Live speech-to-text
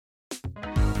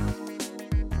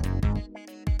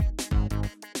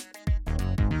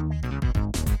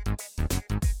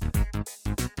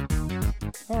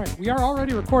All right, we are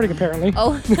already recording apparently.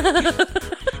 Oh,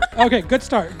 Okay, good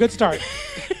start. Good start.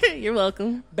 you're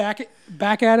welcome. Back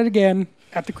at it again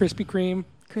at the Krispy Kreme.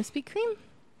 Krispy Kreme?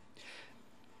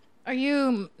 Are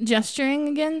you gesturing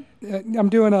again? I'm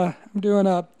doing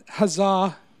a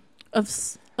huzzah Of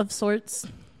sorts?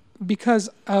 because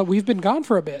we've been gone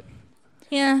for a bit.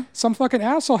 Yeah. Some fucking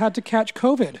asshole had to catch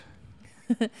COVID.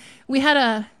 We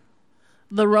had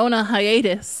the Rona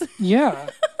hiatus. Yeah.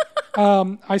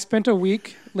 I spent a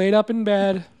week laid up in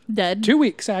bed. Dead. 2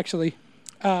 weeks, actually.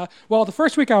 Well, the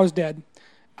first week I was dead.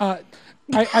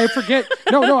 I forget.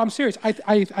 No, I'm serious.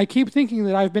 I keep thinking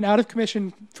that I've been out of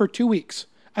commission for 2 weeks.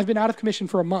 I've been out of commission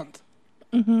for a month.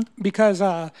 Mm-hmm. Because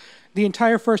the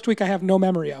entire first week I have no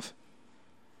memory of.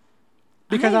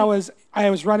 Because I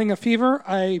was running a fever.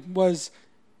 I was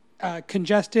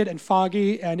congested and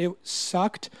foggy, and it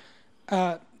sucked.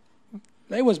 It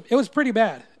was pretty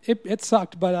bad. It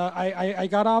sucked, but I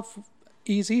got off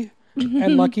easy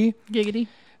and lucky. Giggity.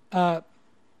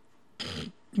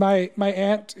 My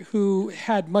aunt, who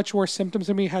had much worse symptoms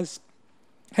than me, has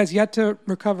yet to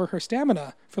recover her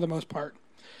stamina for the most part.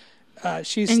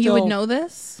 You would know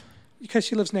this? Because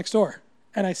she lives next door,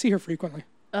 and I see her frequently.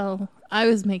 Oh, I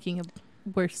was making a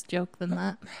worse joke than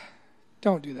that.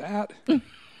 Don't do that.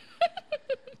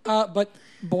 But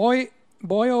boy,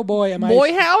 oh boy,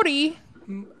 Boy, howdy.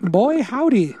 Boy,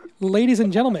 howdy, ladies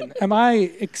and gentlemen, am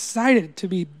I excited to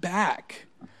be back.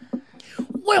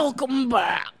 Welcome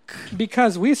back.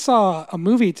 Because we saw a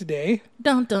movie today.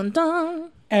 Dun, dun,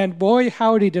 dun. And boy,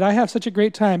 howdy, did I have such a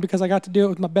great time because I got to do it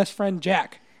with my best friend,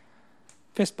 Jack.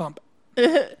 Fist bump.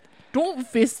 Don't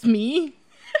fist me.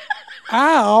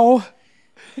 Ow.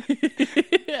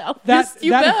 I'll That fist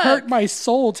you back. hurt my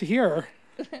soul to hear.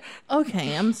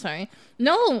 Okay, I'm sorry.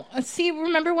 No, see,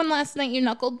 remember when last night you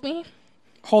knuckled me?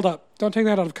 Hold up. Don't take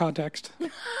that out of context.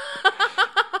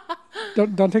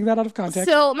 Don't take that out of context.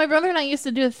 So my brother and I used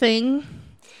to do a thing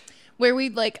where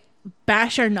we'd like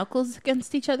bash our knuckles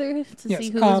against each other to Yes, see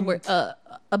who was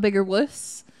a bigger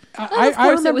wuss. Of course,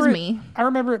 remember it was me. I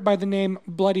remember it by the name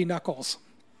Bloody Knuckles.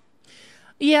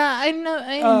 Yeah, I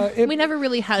know. it- we never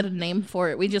really had a name for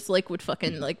it. We just would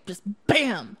fucking just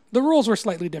bam. The rules were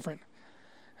slightly different.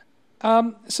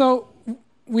 So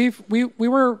we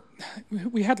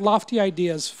had lofty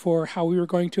ideas for how we were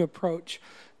going to approach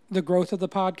the growth of the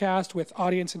podcast with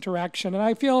audience interaction, and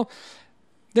I feel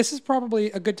this is probably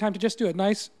a good time to just do a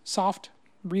nice soft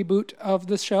reboot of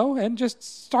the show and just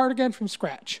start again from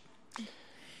scratch.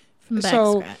 From back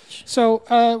scratch.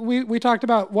 So we talked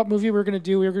about what movie we were going to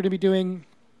do. We were going to be doing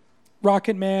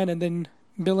Rocket Man and then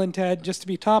Bill and Ted, just to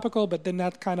be topical, but then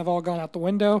that's kind of all gone out the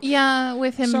window. Yeah,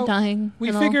 with him dying.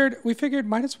 We figured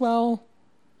might as well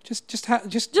just have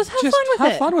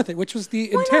fun with it, which was the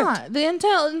Why intent. not? The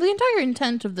entire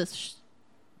intent of this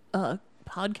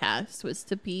podcast was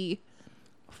to be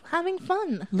having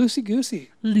fun. Loosey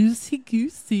goosey. Loosey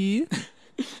goosey.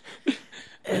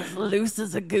 As loose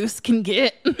as a goose can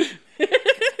get.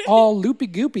 All loopy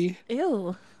goopy.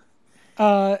 Ew.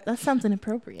 That sounds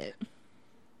inappropriate.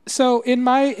 So in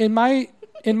my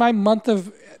month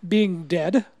of being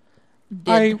dead.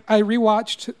 I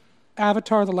rewatched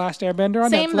Avatar: The Last Airbender on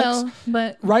Same Netflix. though,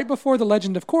 but Right before The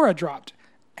Legend of Korra dropped.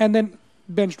 And then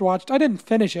binged watched. I didn't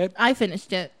finish it. I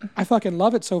finished it. I fucking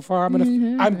love it so far.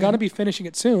 I'm gonna be finishing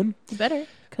it soon. You better,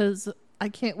 because I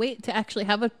can't wait to actually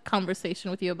have a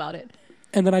conversation with you about it.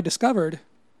 And then I discovered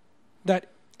that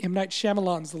M. Night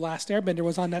Shyamalan's The Last Airbender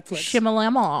was on Netflix.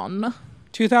 Shimmelamon.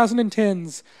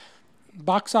 2010's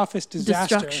box office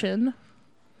disaster. Destruction.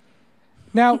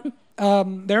 Now,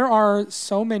 there are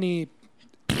so many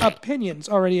opinions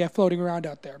already floating around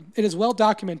out there. It is well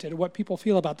documented what people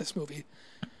feel about this movie.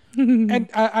 And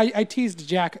I teased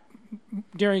Jack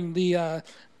during the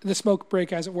smoke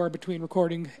break, as it were, between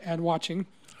recording and watching.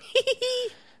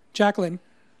 Jacqueline,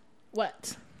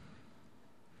 What?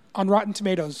 on Rotten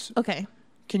Tomatoes, Okay.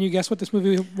 can you guess what this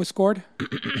movie was scored?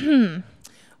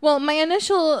 Well, my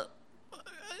initial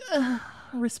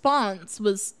response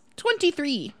was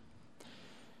 23.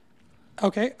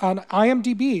 Okay, on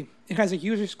IMDb, it has a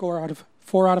user score out of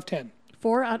 4 out of 10.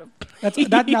 4 out of...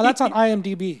 Now that's on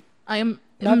IMDb. I am...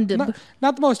 Not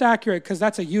the most accurate, because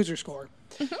that's a user score.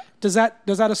 Mm-hmm. Does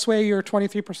that sway your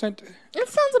 23%? It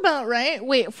sounds about right.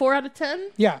 Wait, 4 out of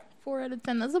 10? Yeah. 4 out of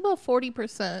 10. That's about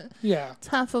 40%. Yeah. It's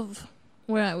half of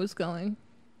where I was going.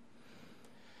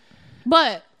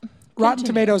 But... Rotten continue.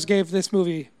 Tomatoes gave this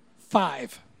movie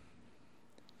 5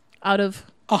 Out of...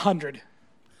 100.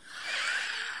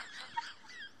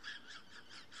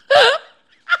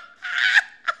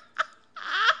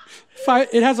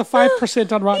 It has a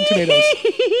 5% on Rotten Tomatoes.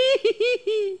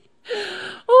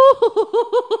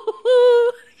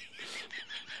 Oh,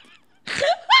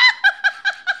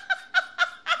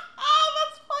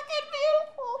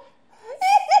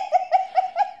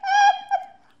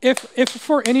 If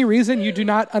for any reason you do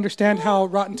not understand how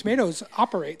Rotten Tomatoes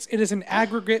operates, it is an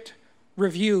aggregate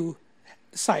review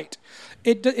site.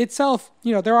 It itself,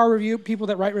 there are people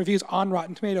that write reviews on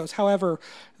Rotten Tomatoes. However,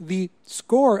 the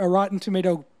score a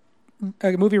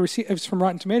movie receives from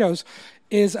Rotten Tomatoes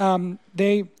is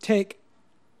they take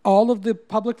all of the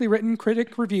publicly written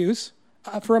critic reviews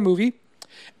for a movie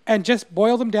and just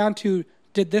boil them down to,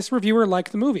 did this reviewer like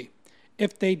the movie?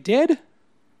 If they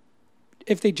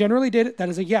generally did, that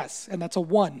is a yes, and that's a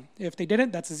 1. If they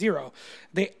didn't, that's a 0.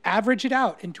 They average it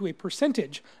out into a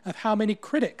percentage of how many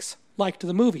critics liked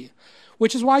the movie,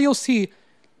 which is why you'll see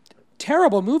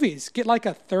terrible movies get like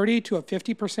a 30 to a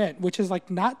 50%, which is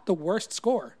like not the worst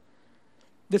score.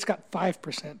 This got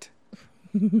 5%.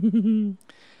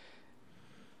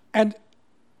 And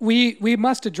we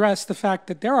must address the fact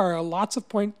that there are lots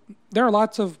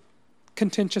of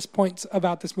contentious points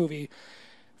about this movie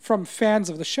from fans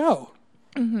of the show.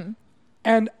 Mm-hmm.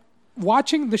 And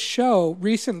watching the show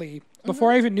recently,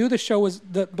 before I even knew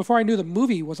before I knew the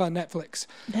movie was on Netflix.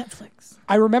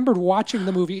 I remembered watching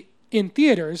the movie in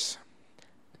theaters.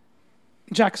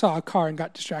 Jack saw a car and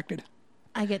got distracted.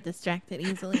 I get distracted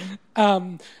easily.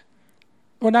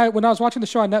 When I was watching the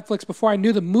show on Netflix, before I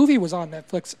knew the movie was on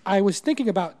Netflix, I was thinking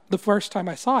about the first time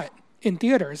I saw it in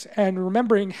theaters and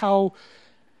remembering how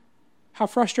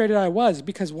frustrated I was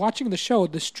because watching the show,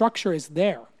 the structure is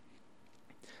there.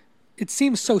 It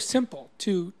seems so simple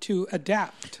to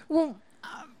adapt. Well,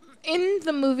 in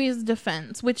the movie's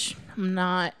defense, which I'm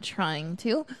not trying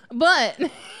to, but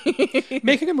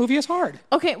making a movie is hard.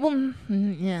 Okay, well,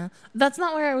 yeah, that's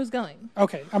not where I was going.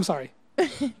 Okay, I'm sorry.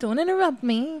 Don't interrupt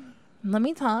me. Let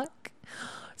me talk.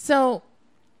 So,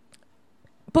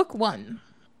 book 1.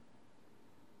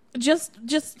 Just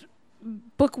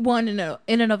book 1 in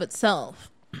and of itself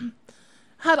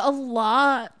had a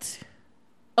lot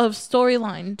of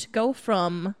storyline to go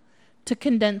from to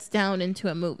condense down into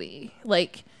a movie.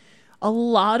 Like, a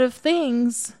lot of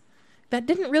things that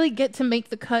didn't really get to make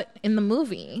the cut in the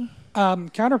movie.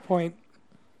 Counterpoint,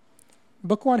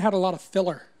 book 1 had a lot of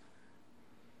filler.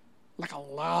 Like a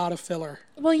lot of filler.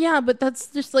 Well, yeah, but that's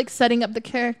just like setting up the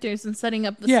characters and setting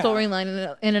up the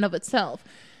storyline in and of itself.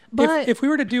 But if we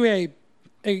were to do a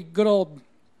good old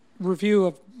review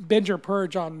of binge or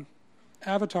purge on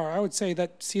Avatar, I would say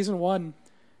that season 1,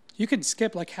 you can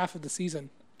skip like half of the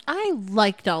season. I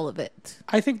liked all of it.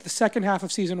 I think the second half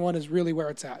of season 1 is really where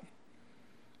it's at.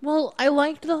 Well, I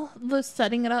liked the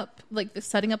setting it up, like the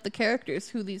setting up the characters,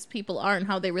 who these people are and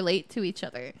how they relate to each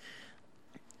other.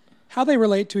 How they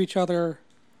relate to each other,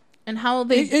 and how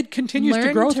they it continues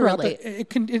to grow throughout it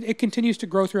continues to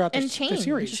grow throughout the change.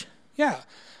 series. Yeah,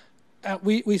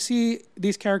 we see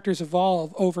these characters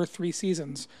evolve over 3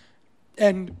 seasons,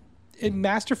 and it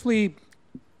masterfully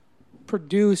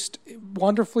produced,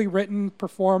 wonderfully written,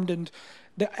 performed, and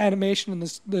the animation and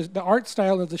the art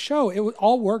style of the show, it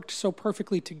all worked so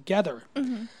perfectly together.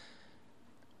 Mm-hmm.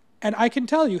 And I can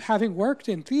tell you, having worked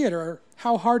in theater,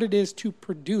 how hard it is to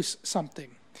produce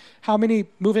something. How many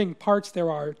moving parts there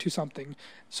are to something.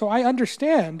 So I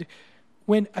understand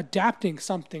when adapting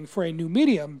something for a new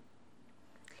medium,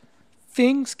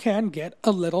 things can get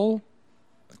a little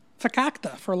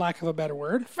fakakta, for lack of a better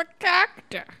word.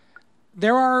 Fakakta.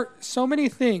 There are so many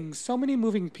things, so many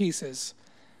moving pieces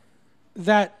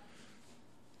that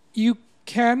you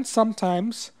can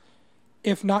sometimes,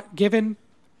 if not given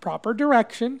proper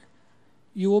direction,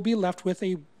 you will be left with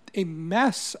a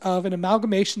mess of an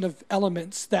amalgamation of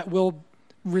elements that will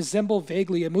resemble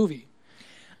vaguely a movie.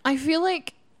 I feel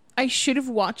like I should have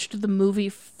watched the movie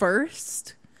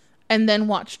first and then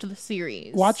watched the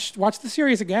series. Watch the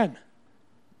series again.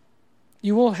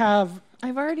 You will have...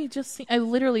 I've already just seen... I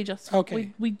literally just...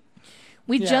 Okay. We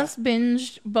just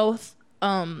binged both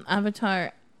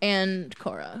Avatar and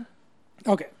Korra.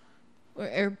 Okay.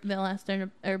 Or The Last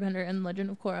Airbender and Legend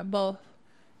of Korra, both.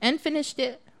 And finished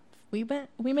it. We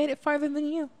made it farther than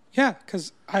you. Yeah,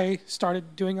 because I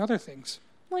started doing other things.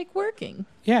 Like working.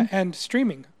 Yeah, and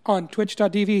streaming on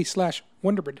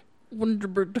twitch.tv/Wonderbird.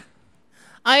 Wonderbird.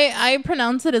 I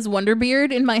pronounce it as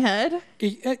Wonderbeard in my head.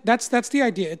 That's the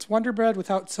idea. It's Wonderbread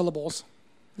without syllables.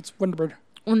 It's Wonderbird.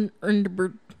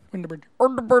 Wonderbird. Wonderbird.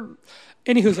 Wonderbird.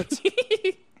 Anywho's it's.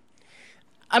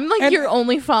 I'm like your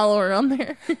only follower on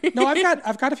there. No,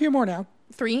 I've got a few more now.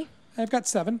 3. I've got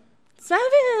 7.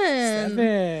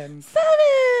 7.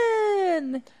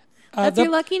 That's your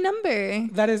lucky number.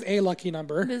 That is a lucky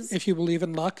number, if you believe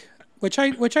in luck, which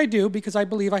I do because I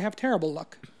believe I have terrible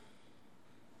luck.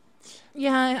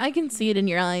 Yeah, I can see it in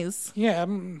your eyes. Yeah,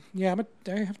 I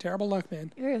have terrible luck,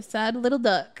 man. You're a sad little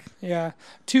duck. Yeah.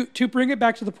 To bring it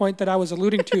back to the point that I was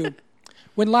alluding to,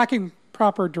 when lacking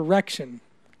proper direction,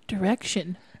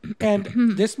 Direction.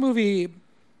 And this movie,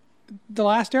 The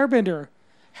Last Airbender,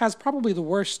 has probably the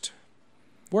worst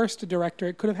director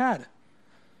it could have had.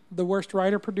 The worst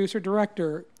writer, producer,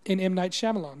 director in M. Night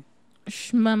Shyamalan.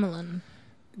 Schmemmelin.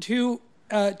 To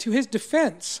his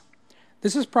defense,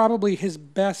 this is probably his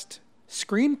best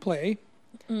screenplay.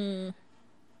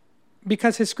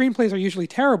 Because his screenplays are usually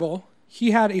terrible,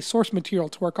 he had a source material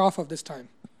to work off of this time.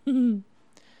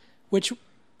 Which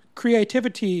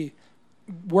creativity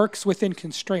works within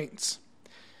constraints.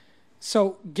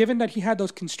 So given that he had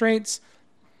those constraints,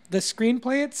 the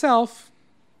screenplay itself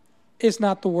is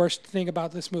not the worst thing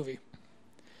about this movie.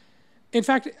 In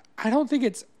fact, I don't think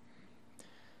it's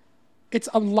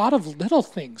a lot of little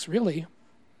things, really.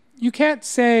 You can't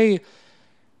say,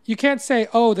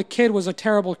 oh, the kid was a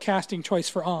terrible casting choice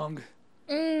for Ong.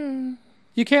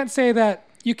 You can't say that.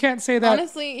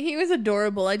 Honestly, he was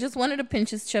adorable. I just wanted to pinch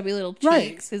his chubby little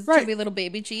cheeks, chubby little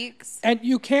baby cheeks. And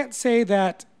you can't say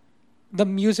that the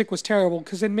music was terrible,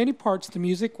 because in many parts the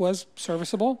music was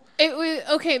serviceable. It was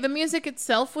okay. The music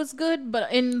itself was good,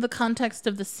 but in the context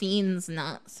of the scenes,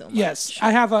 not so much. Yes,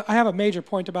 I have a major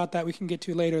point about that we can get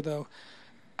to later, though.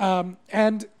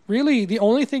 And really, the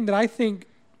only thing that I think,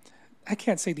 I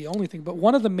can't say the only thing, but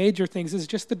one of the major things is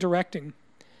just the directing.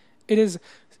 It is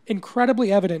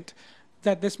incredibly evident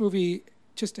that this movie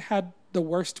just had the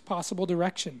worst possible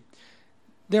direction.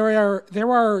 There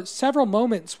are several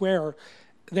moments where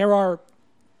there are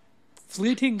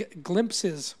fleeting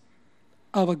glimpses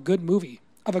of a good movie,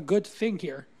 of a good thing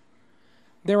here.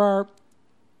 There are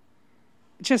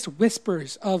just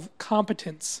whispers of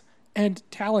competence and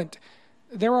talent.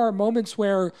 There are moments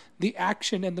where the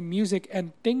action and the music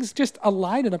and things just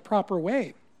align in a proper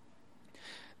way.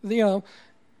 You know,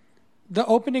 the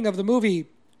opening of the movie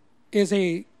is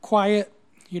a quiet,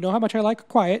 you know how much I like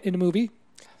quiet in a movie,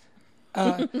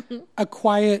 a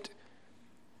quiet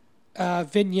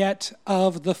vignette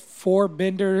of the four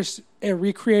benders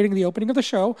recreating the opening of the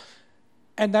show,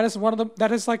 and that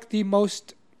is like the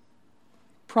most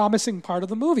promising part of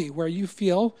the movie, where you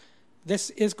feel this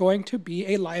is going to be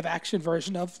a live action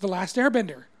version of The Last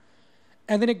Airbender.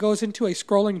 And then it goes into a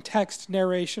scrolling text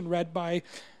narration read by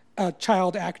a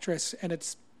child actress, and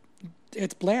it's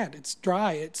bland, it's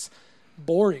dry, it's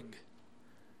boring.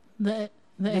 The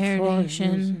Air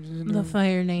Nation, the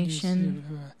Fire Nation,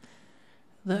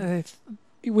 the Earth.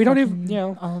 We don't even,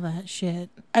 all that shit.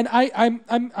 And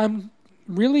I'm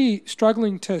really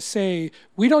struggling to say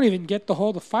we don't even get the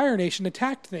Fire Nation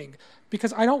attacked thing,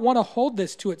 because I don't want to hold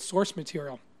this to its source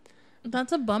material.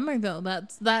 That's a bummer, though.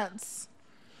 That's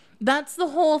the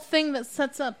whole thing that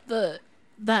sets up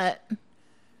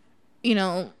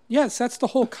Yes, that's the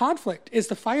whole conflict, is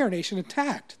the Fire Nation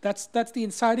attacked. That's the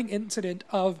inciting incident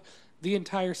of the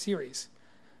entire series.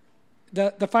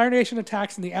 The Fire Nation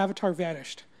attacks and the Avatar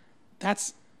vanished.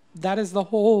 That's the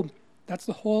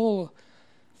whole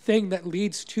thing that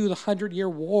leads to the 100-Year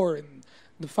War and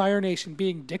the Fire Nation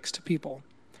being dicks to people.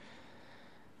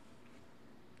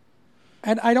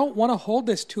 And I don't want to hold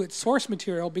this to its source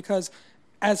material, because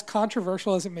as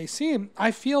controversial as it may seem,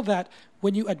 I feel that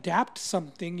when you adapt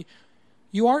something,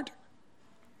 you aren't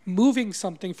moving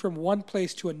something from one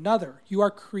place to another. You are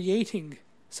creating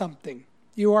something.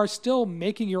 You are still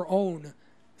making your own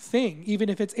thing, even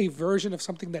if it's a version of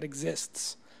something that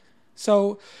exists.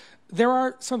 So there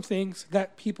are some things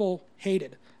that people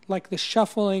hated, like the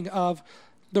shuffling of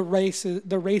the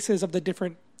races of the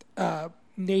different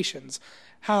nations.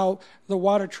 How the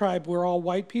Water Tribe were all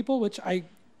white people, which I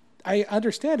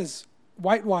understand is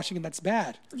whitewashing, and that's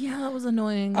bad. Yeah, that was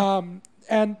annoying.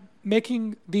 And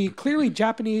making the clearly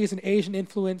Japanese and Asian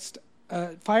influenced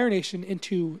Fire Nation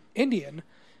into Indian,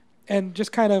 and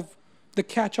just kind of the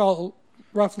catch-all,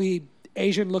 roughly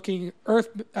Asian-looking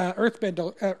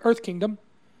Earth Kingdom.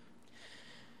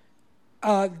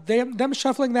 Them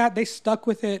shuffling that, they stuck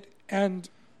with it, and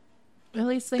at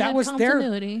least they had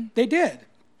continuity. They did.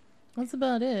 That's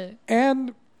about it.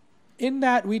 And in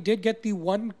that, we did get the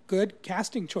one good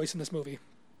casting choice in this movie,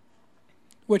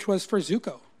 which was for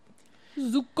Zuko.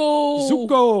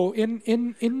 Zuko in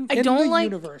the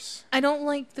universe. I don't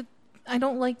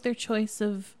like their choice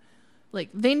of, like,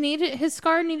 his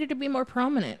scar needed to be more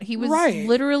prominent. He was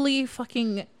literally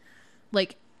fucking,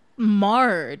 like,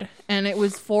 marred, and it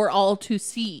was for all to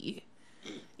see.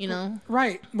 You know?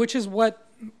 Right, which is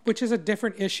a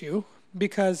different issue,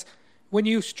 because when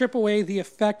you strip away the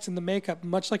effects and the makeup,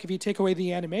 much like if you take away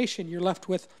the animation, you're left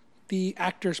with the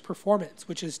actor's performance,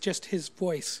 which is just his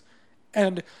voice.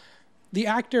 And the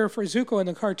actor for Zuko in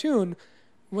the cartoon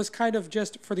was kind of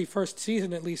just, for the first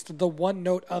season at least, the one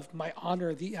note of "My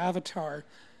honor, the Avatar."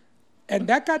 And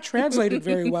that got translated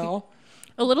very well.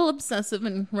 A little obsessive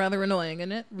and rather annoying,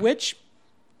 isn't it? which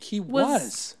he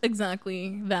was.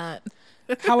 Exactly that.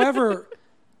 However,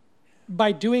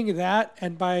 by doing that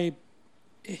and by,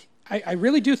 I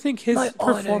really do think his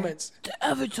performance. The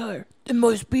Avatar. It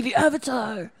must be the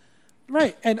Avatar.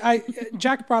 Right, and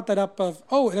Jack brought that up of,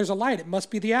 there's a light, it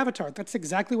must be the Avatar. That's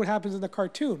exactly what happens in the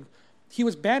cartoon. He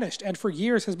was banished and for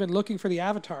years has been looking for the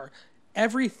Avatar.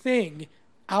 Everything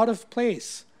out of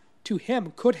place to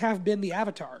him could have been the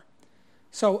Avatar.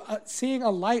 So seeing a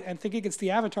light and thinking it's the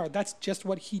Avatar, that's just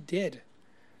what he did.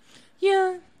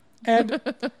 Yeah. And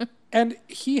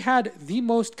he had the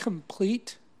most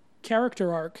complete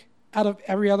character arc out of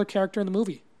every other character in the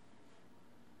movie.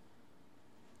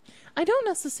 I don't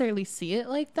necessarily see it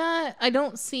like that. I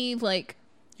don't see, like...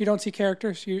 You don't see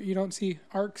characters? You don't see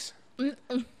arcs? No,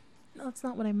 that's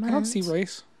not what I meant. I don't see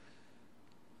race.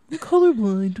 I'm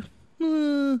colorblind.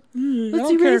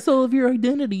 Let's erase all of your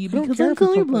identity because I'm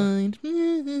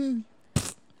colorblind.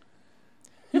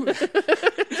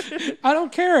 I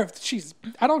don't care if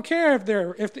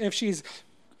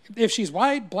she's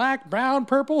white, black, brown,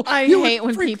 purple. I hate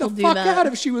when freak people the do fuck that. out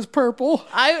if she was purple.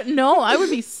 I would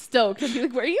be stoked. I'd be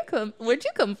like, where'd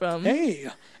you come from? Hey,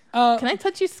 can I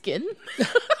touch your skin?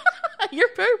 You're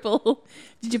purple.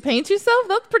 Did you paint yourself?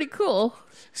 That's pretty cool.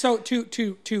 So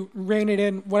to rein it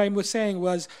in, what I was saying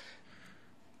was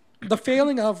the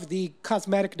failing of the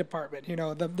cosmetic department. You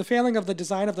know, the failing of the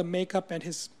design of the makeup and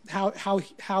how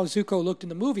Zuko looked in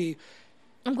the movie.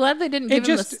 I'm glad they didn't give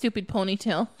him a stupid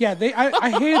ponytail. Yeah,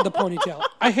 I hated the ponytail.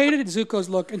 I hated Zuko's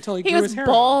look until he grew his hair out.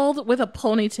 He was bald with a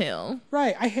ponytail.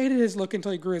 Right. I hated his look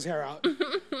until he grew his hair out.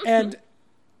 And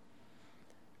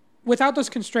without those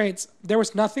constraints, there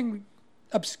was nothing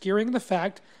obscuring the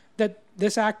fact that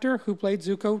this actor who played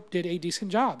Zuko did a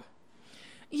decent job.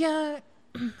 Yeah,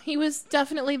 he was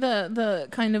definitely the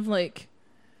kind of like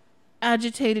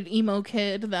agitated emo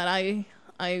kid that I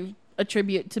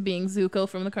attribute to being Zuko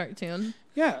from the cartoon.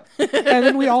 Yeah, and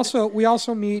then we also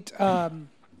meet General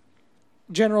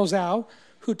Zhao,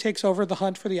 who takes over the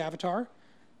hunt for the Avatar.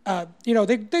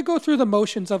 They go through the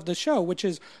motions of the show, which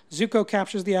is Zuko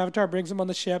captures the Avatar, brings him on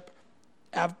the ship.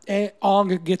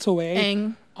 Aang gets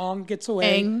away. Aang gets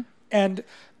away. Aang. And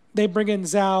they bring in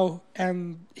Zhao,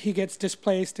 and he gets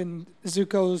displaced, and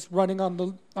Zuko's running on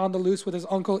the loose with his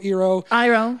uncle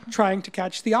Iroh, trying to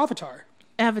catch the Avatar.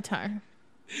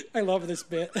 I love this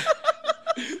bit.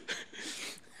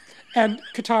 And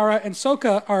Katara and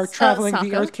Sokka are traveling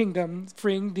the Earth Kingdom,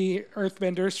 freeing the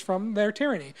Earthbenders from their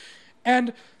tyranny.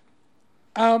 And,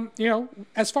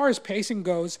 as far as pacing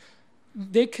goes,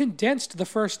 they condensed the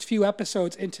first few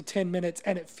episodes into 10 minutes,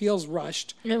 and it feels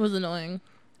rushed. It was annoying.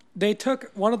 They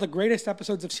took one of the greatest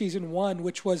episodes of season 1,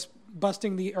 which was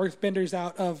busting the Earthbenders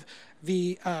out of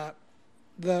the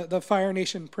Fire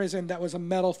Nation prison that was a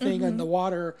metal thing in the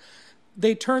water.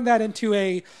 They turned that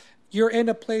into you're in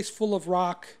a place full of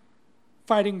rock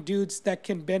fighting dudes that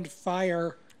can bend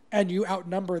fire, and you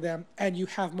outnumber them, and you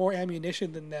have more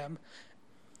ammunition than them.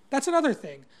 That's another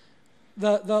thing.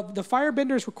 The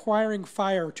firebenders requiring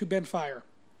fire to bend fire.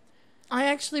 I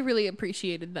actually really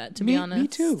appreciated that, to be honest. Me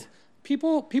too.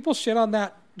 People shit on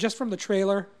that just from the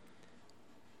trailer,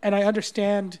 and I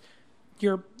understand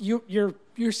you're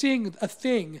seeing a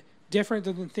thing different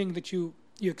than the thing that you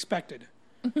expected.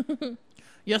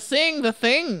 You're seeing the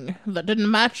thing that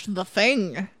didn't match the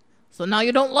thing, so now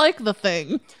you don't like the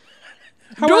thing.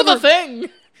 However, do the thing.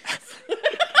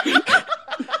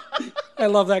 I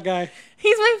love that guy.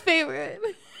 He's my favorite.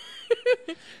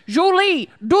 Jolie,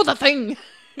 do the thing.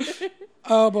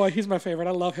 Oh boy, he's my favorite.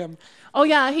 I love him. Oh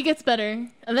yeah, he gets better,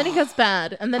 and then he gets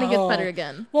bad, and then he gets better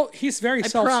again. Well, he's very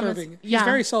self-serving. He's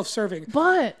very self-serving.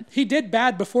 But he did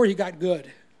bad before he got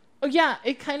good. Oh yeah,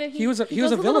 it kind of he was a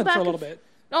villain for a little bit.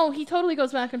 Oh, he totally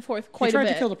goes back and forth quite a bit. He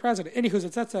tried to kill the president.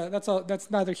 Anywho, that's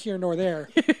neither here nor there.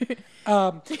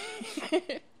 One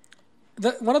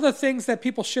of the things that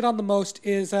people shit on the most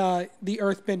is the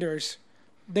Earthbenders.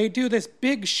 They do this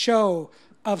big show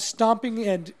of stomping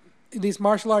and these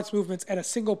martial arts movements, and a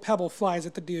single pebble flies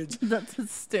at the dudes. That's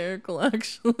hysterical,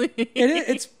 actually.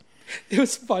 It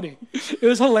was funny. It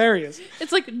was hilarious.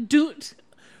 It's like, dude,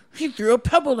 he threw a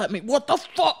pebble at me. What the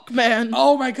fuck, man?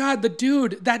 Oh my god, that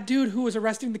dude who was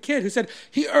arresting the kid, who said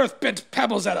he earth-bent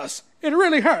pebbles at us. It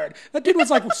really hurt. That dude was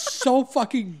like so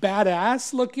fucking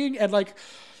badass looking, and like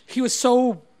he was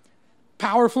so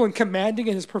powerful and commanding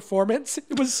in his performance.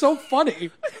 It was so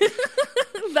funny.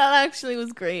 That actually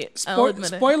was great. I'll admit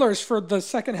Spoilers for the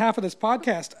second half of this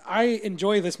podcast. I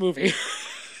enjoy this movie.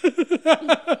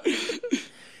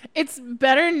 It's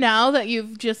better now that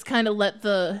you've just kind of let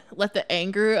the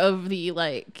anger of the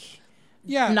like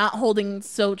Yeah. not holding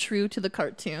so true to the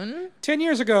cartoon. 10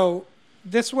 years ago,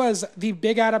 this was the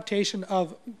big adaptation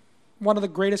of one of the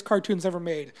greatest cartoons ever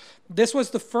made. This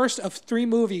was the first of 3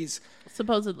 movies.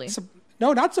 Supposedly.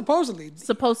 No, not supposedly.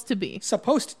 Supposed to be.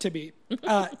 Supposed to be.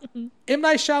 M.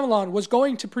 Night Shyamalan was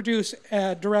going to produce,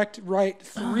 write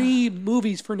 3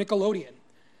 movies for Nickelodeon.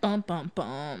 Bum, bum,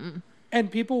 bum.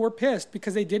 And people were pissed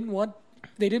because they didn't want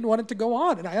it to go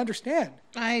on, and I understand.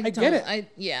 I get it. I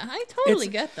totally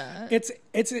get that.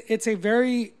 It's a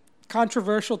very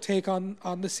controversial take on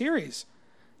the series.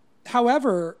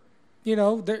 However,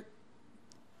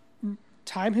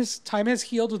 time has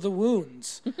healed the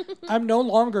wounds. I'm no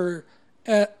longer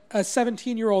a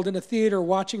 17-year-old in a theater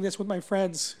watching this with my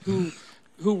friends who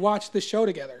watch the show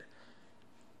together.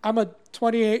 I'm a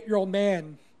 28-year-old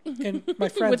man in my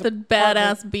friend's with a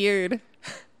badass beard.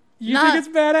 You think it's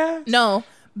badass? No,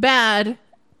 bad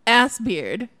ass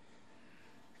beard.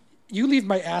 You leave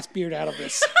my ass beard out of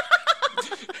this.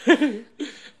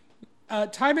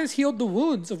 Time has healed the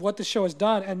wounds of what the show has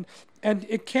done, and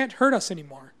it can't hurt us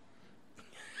anymore.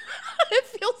 It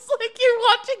feels like you're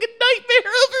watching a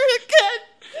nightmare over again.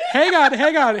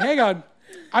 Hang on.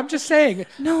 I'm just saying.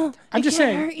 No, I'm just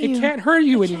saying it can't hurt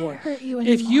you anymore. Hurt you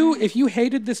anymore. If you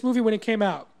hated this movie when it came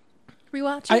out,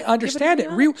 rewatch it. I understand it.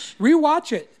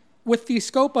 Rewatch it with the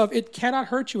scope of it cannot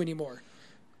hurt you anymore.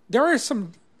 There are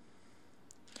some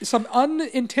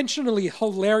unintentionally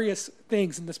hilarious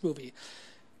things in this movie.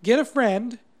 Get a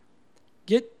friend,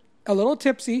 get a little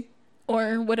tipsy,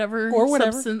 or whatever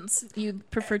substance you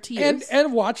prefer to use,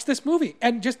 and watch this movie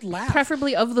and just laugh.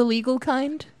 Preferably of the legal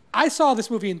kind. I saw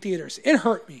this movie in theaters. It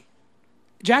hurt me.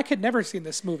 Jack had never seen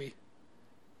this movie.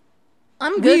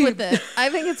 I'm good with it. I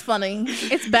think it's funny.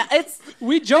 It's bad.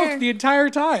 We joked the entire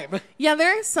time. Yeah,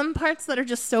 there are some parts that are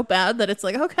just so bad that it's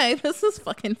like, okay, this is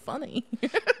fucking funny.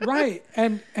 Right.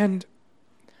 And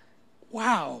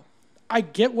wow. I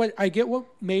get what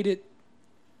made it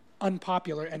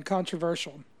unpopular and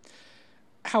controversial.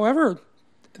 However,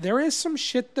 there is some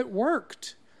shit that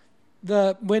worked.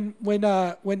 When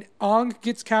Ong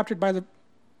gets captured by the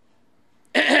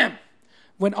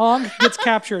when Ong gets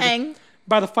captured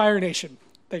by the Fire Nation.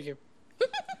 Thank you.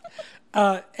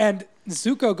 And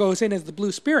Zuko goes in as the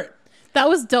Blue Spirit. That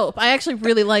was dope. I actually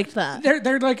really liked that.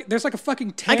 They're like, there's like a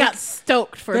fucking tank. I got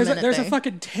stoked for a minute. There's a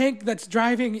fucking tank that's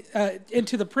driving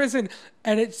into the prison,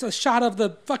 and it's a shot of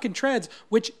the fucking treads,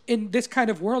 which in this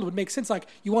kind of world would make sense. Like,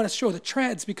 you want to show the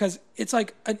treads because it's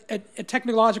like a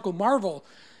technological marvel.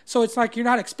 So it's like you're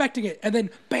not expecting it, and then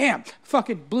bam,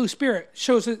 fucking Blue Spirit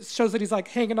shows that he's like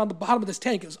hanging on the bottom of this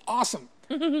tank. It was awesome.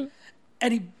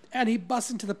 And he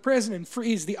busts into the prison and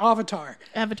frees the Avatar.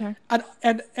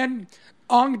 And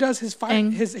Ong does his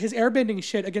airbending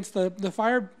shit against the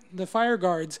fire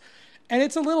guards, and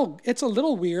it's a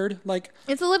little weird. Like,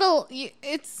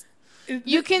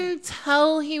 you can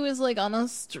tell he was like on a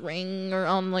string or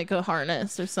on like a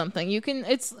harness or something.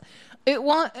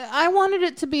 I wanted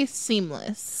it to be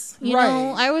seamless. You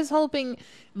know, I was hoping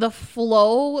the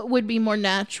flow would be more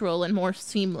natural and more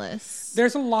seamless.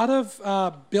 There's a lot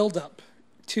of build up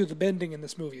to the bending in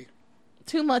this movie.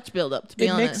 Too much build up, to be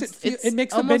honest. It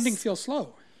makes the bending feel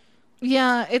slow.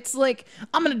 Yeah, it's like,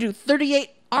 I'm going to do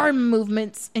 38 arm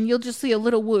movements and you'll just see a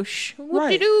little whoosh.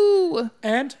 Whoop-de-doo.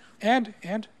 And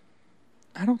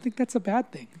I don't think that's a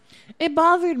bad thing. It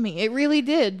bothered me. It really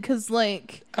did. Because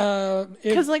there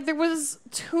was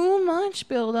too much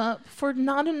build up for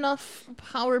not enough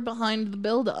power behind the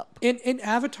build up. In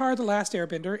Avatar: The Last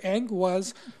Airbender, Aang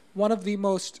was one of the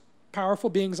most powerful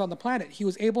beings on the planet. He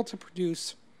was able to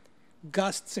produce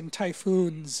gusts and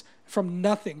typhoons from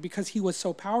nothing because he was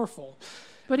so powerful.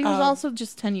 But he was also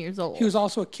just 10 years old. He was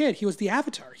also a kid. He was the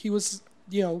Avatar. He was,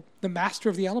 the master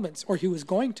of the elements, or he was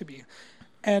going to be.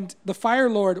 And the Fire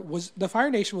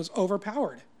Nation was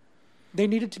overpowered. They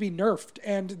needed to be nerfed,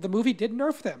 and the movie did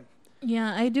nerf them.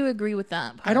 Yeah, I do agree with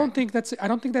that part. I don't think that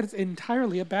it's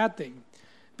entirely a bad thing,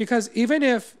 because even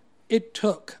if it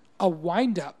took a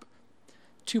wind-up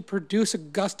to produce a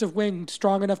gust of wind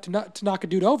strong enough to knock a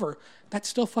dude over, that's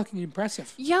still fucking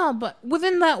impressive. Yeah, but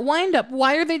within that wind-up,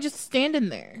 why are they just standing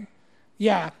there?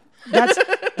 Yeah,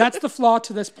 that's the flaw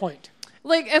to this point.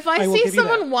 Like, if I see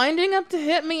someone winding up to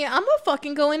hit me, I'm gonna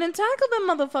fucking go in and tackle them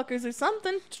motherfuckers or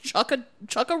something. Chuck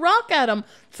a rock at them.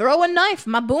 Throw a knife,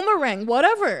 my boomerang,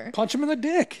 whatever. Punch him in the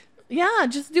dick. Yeah,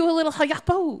 just do a little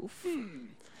hayapo.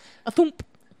 A thump.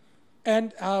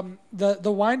 And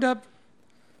the wind-up,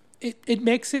 it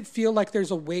makes it feel like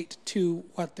there's a weight to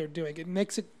what they're doing. It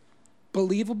makes it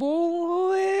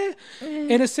believable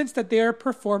in a sense that they're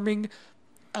performing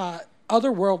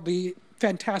otherworldly,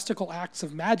 fantastical acts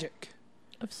of magic.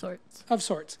 Of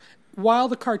sorts. while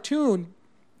the cartoon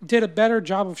did a better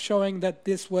job of showing that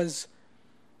this was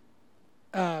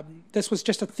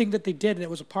just a thing that they did and it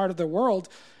was a part of their world,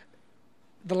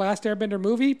 the Last Airbender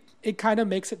movie, it kind of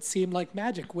makes it seem like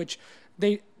magic, which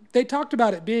they talked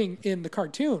about it being in the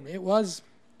cartoon. It was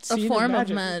A seen form as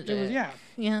of magic. It was, magic.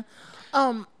 yeah.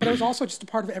 Yeah. But it was also just a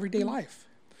part of everyday life.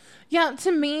 Yeah,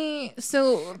 to me,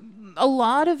 so a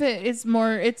lot of it is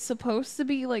more, it's supposed to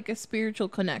be like a spiritual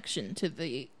connection to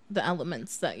the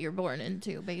elements that you're born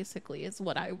into, basically, is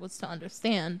what I was to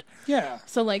understand. Yeah.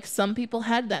 So, like, some people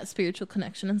had that spiritual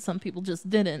connection and some people just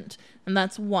didn't. And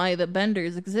that's why the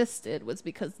Benders existed, was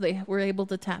because they were able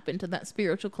to tap into that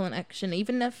spiritual connection.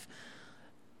 Even if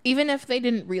they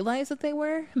didn't realize that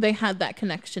they had that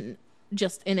connection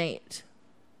just innate.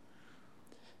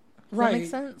 Does Right. that make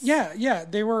sense? Yeah.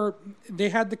 They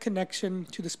had the connection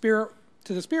to the spirit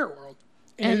world.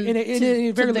 In a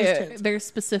to very loose sense. their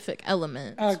specific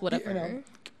elements, whatever.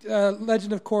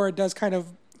 Legend of Korra does kind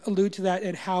of allude to that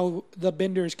and how the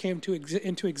Benders came to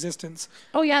into existence.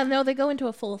 Oh yeah, no, they go into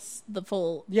the full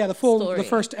story. The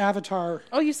first Avatar.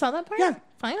 Oh, you saw that part? Yeah.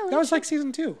 Finally. That was like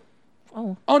season 2.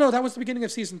 Oh. Oh no, that was the beginning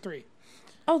of season 3.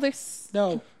 Oh, there's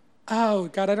No. Oh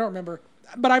God, I don't remember.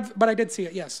 But I did see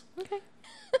it. Yes. okay.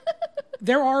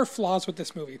 There are flaws with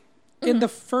this movie. In the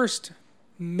first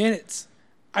minutes,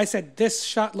 I said this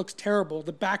shot looks terrible.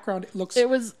 The background looks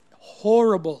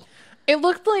horrible. It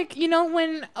looked like,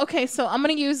 when so I'm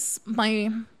gonna use my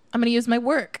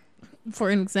work for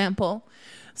an example.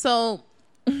 So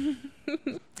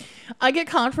I get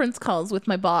conference calls with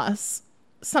my boss.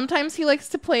 Sometimes he likes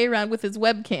to play around with his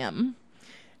webcam.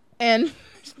 And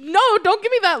no, don't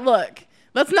give me that look.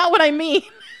 That's not what I mean.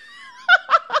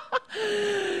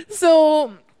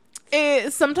 So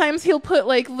sometimes he'll put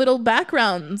like little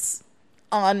backgrounds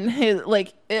on his,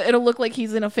 like, it'll look like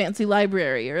he's in a fancy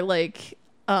library or like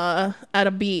at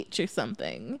a beach or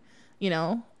something,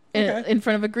 in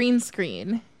front of a green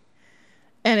screen.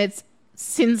 And it's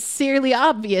sincerely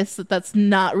obvious that that's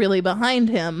not really behind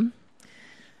him.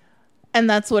 And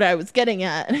that's what I was getting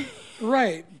at.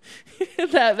 Right.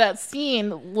 that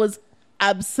scene was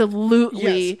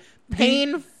absolutely Yes.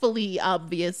 painfully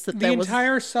obvious that The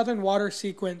entire Southern Water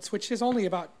sequence, which is only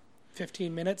about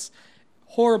 15 minutes,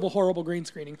 horrible green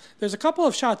screening. There's a couple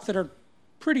of shots that are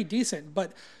pretty decent,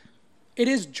 but it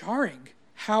is jarring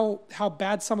how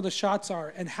bad some of the shots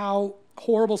are and how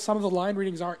horrible some of the line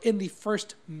readings are in the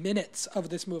first minutes of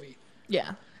this movie.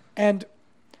 Yeah. And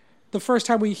the first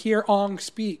time we hear Ong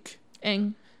speak,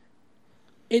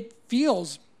 it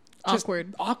feels just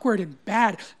awkward and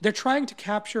bad. They're trying to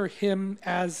capture him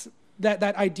as that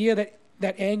idea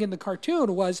that Aang in the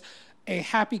cartoon was a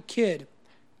happy kid,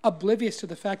 oblivious to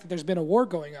the fact that there's been a war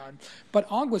going on.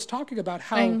 But Ong was talking about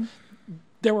how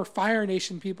there were Fire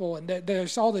Nation people and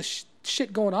there's all this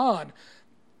shit going on,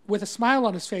 with a smile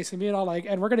on his face and being all like,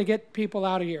 and we're going to get people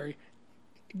out of here.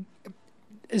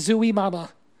 Zooey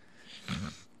mama.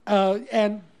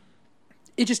 And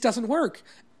it just doesn't work.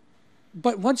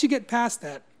 But once you get past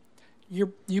that,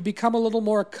 you become a little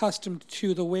more accustomed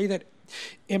to the way that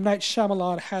M. Night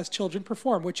Shyamalan has children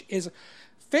perform, which is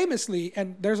famously,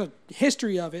 and there's a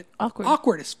history of it,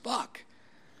 awkward as fuck.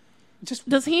 Just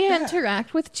does he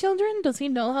interact with children? Does he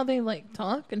know how they like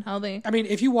talk and how they? I mean,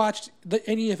 if you watched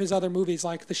any of his other movies,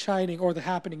 like The Shining or The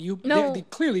Happening, he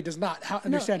clearly does not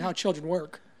understand how children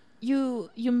work. You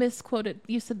misquoted.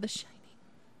 You said The Shining.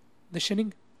 The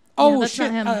Shining? Oh, yeah, that's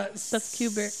shit! not him. That's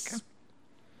Kubrick.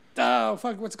 Oh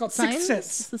fuck! What's it called? Science? Sixth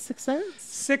Sense. The Sixth Sense.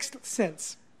 Sixth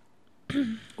Sense.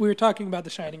 We were talking about The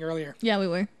Shining earlier. Yeah, we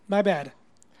were. My bad.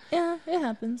 Yeah, it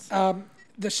happens.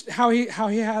 How he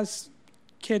has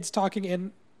kids talking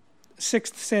in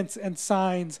Sixth Sense and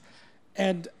Signs,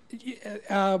 and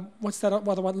what's that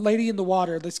other one? Lady in the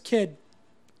Water. This kid,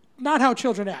 not how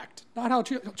children act, not how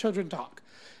children talk,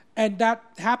 and that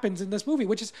happens in this movie,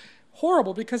 which is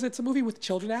horrible because it's a movie with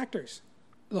children actors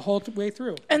the whole way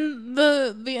through. And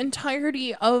the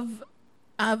entirety of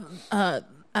Avatar: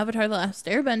 The Last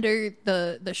Airbender,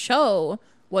 the show,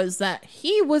 was that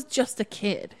he was just a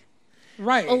kid.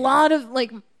 Right. A lot of,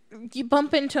 like, you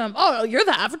bump into him. Oh, you're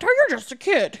the Avatar? You're just a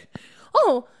kid.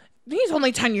 Oh, he's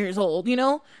only 10 years old,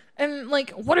 And, like,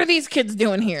 what are these kids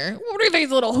doing here? What are these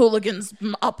little hooligans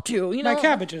up to, My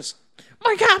cabbages.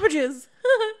 My cabbages.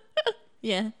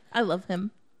 Yeah, I love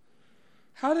him.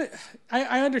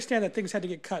 I understand that things had to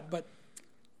get cut, but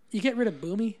you get rid of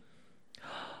Boomy?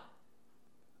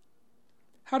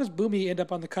 How does Boomy end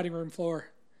up on the cutting room floor?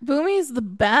 Boomy's the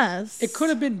best. It could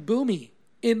have been Boomy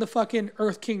in the fucking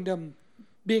Earth Kingdom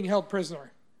being held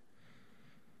prisoner.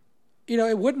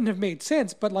 It wouldn't have made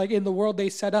sense, but like in the world they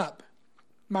set up,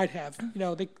 might have.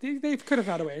 They could have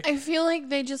found a way. I feel like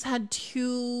they just had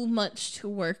too much to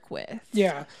work with.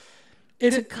 Yeah.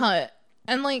 To cut.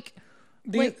 And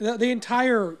the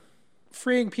entire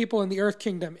freeing people in the Earth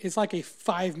Kingdom is like a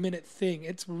 5-minute thing.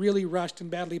 It's really rushed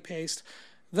and badly paced.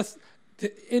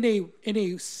 In a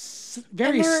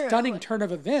very stunning turn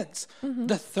of events,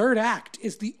 the third act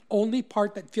is the only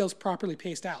part that feels properly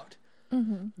paced out.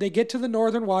 They get to the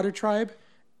Northern Water Tribe,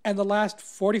 and the last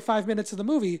 45 minutes of the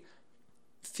movie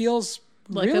feels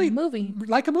like really a movie.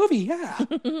 Like a movie, yeah.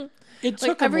 It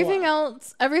took everything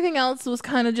else. Everything else was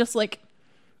kind of just like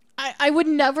I would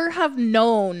never have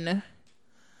known.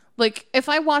 Like if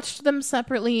I watched them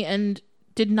separately and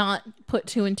did not put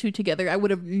 2 and 2 together, I would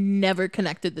have never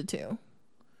connected the two.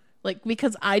 Like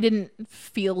because I didn't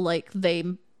feel like they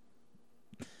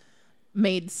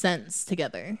made sense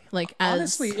together. Like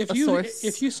honestly, as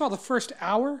if you saw the first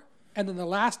hour and then the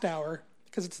last hour,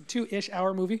 because it's a 2-ish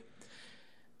hour movie,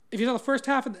 if you saw the first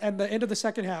half and the end of the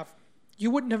second half,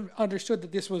 you wouldn't have understood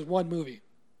that this was one movie.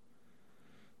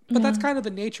 But that's kind of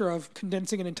the nature of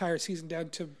condensing an entire season down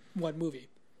to one movie.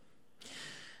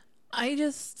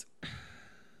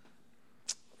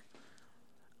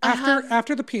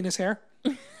 After the penis hair.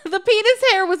 The penis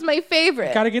hair was my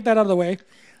favorite. Got to get that out of the way.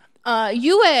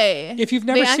 Yue. If you've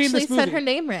never seen this movie, they actually said her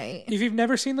name right. If you've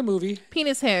never seen the movie,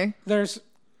 penis hair. There's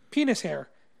penis hair.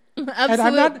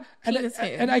 Absolute penis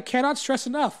hair. And I cannot stress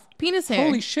enough. Penis hair.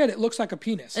 Holy shit! It looks like a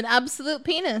penis. An absolute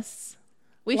penis.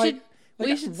 We should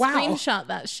screenshot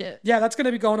that shit. Yeah, that's going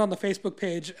to be going on the Facebook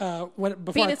page before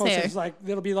penis I post hair. it.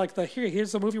 It'll be like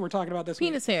here's the movie we're talking about this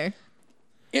week. Penis hair.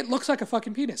 It looks like a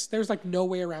fucking penis. There's like no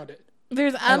way around it.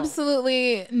 There's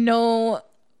absolutely no.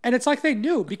 And it's like they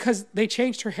knew because they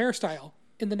changed her hairstyle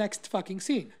in the next fucking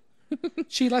scene.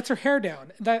 She lets her hair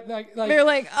down. They're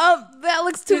like, oh, that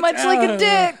looks too much like a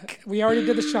dick. We already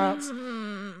did the shots.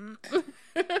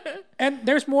 And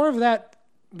there's more of that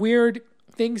weird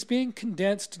things being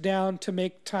condensed down to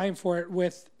make time for it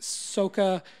with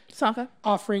Sokka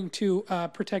offering to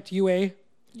protect Yue.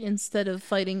 Instead of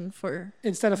fighting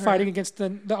against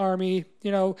the army,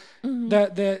 the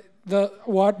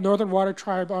Northern Water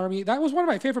Tribe army. That was one of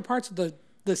my favorite parts of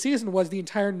the season was the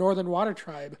entire Northern Water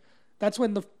Tribe. That's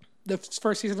when the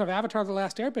first season of Avatar: The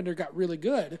Last Airbender got really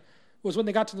good, was when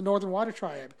they got to the Northern Water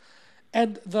Tribe.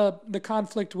 And the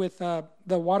conflict with the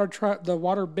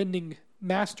water bending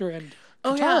master and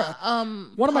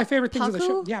Katara. One of my favorite things in the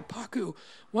show. Yeah, Paku.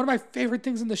 One of my favorite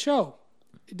things in the show.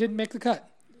 It didn't make the cut.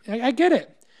 I get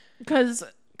it. Because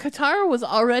Katara was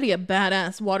already a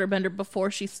badass waterbender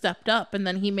before she stepped up, and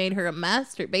then he made her a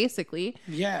master, basically.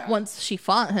 Yeah. Once she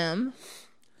fought him.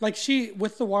 Like she,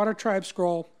 with the Water Tribe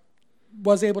scroll,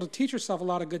 was able to teach herself a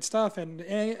lot of good stuff, and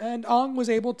Aang was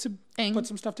able to put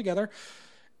some stuff together.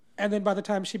 And then by the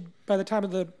time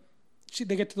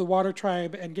they get to the Water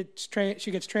Tribe and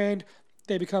she gets trained,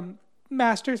 they become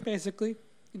masters, basically.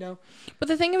 But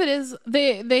the thing of it is,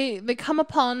 they come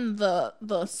upon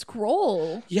the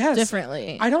scroll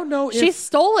differently. I don't know if she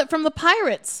stole it from the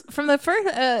pirates from the first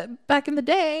back in the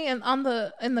day and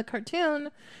in the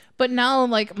cartoon, but now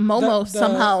like Momo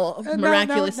somehow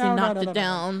miraculously knocked it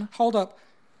down. Hold up,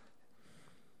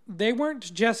 they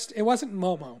weren't just. It wasn't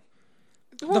Momo.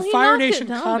 Well, the Fire Nation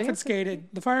confiscated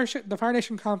the Fire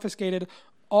Nation confiscated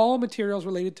all materials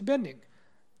related to bending.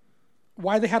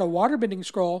 Why they had a waterbending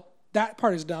scroll? That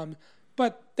part is dumb,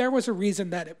 but there was a reason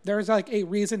that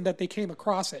they came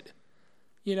across it.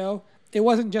 It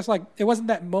wasn't just like it wasn't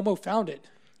that Momo found it.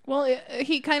 Well,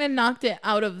 he kind of knocked it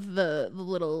out of the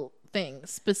little thing,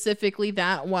 specifically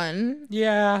that one.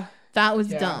 Yeah, that was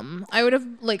dumb. I would have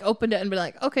opened it and been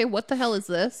like, okay, what the hell is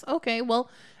this? Okay, well,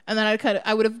 and then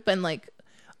I would have been like,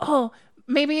 oh,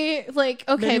 maybe okay,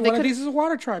 maybe one of these is a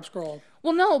Water Tribe scroll.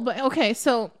 Well, no, but okay,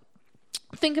 so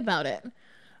think about it.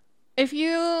 If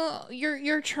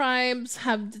your tribes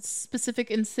have specific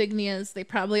insignias, they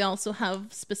probably also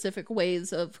have specific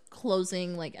ways of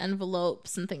closing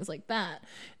envelopes and things like that.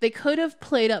 They could have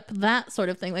played up that sort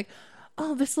of thing, like,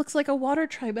 oh, this looks like a Water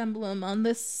Tribe emblem on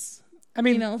this. I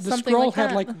mean, the scroll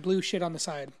had blue shit on the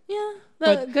side. Yeah,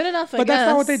 good enough. But that's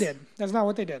not what they did. That's not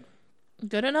what they did.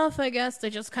 Good enough, I guess. They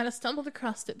just kind of stumbled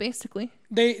across it, basically.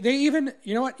 They even,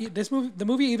 the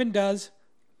movie even does.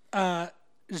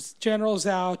 General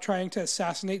Zhao trying to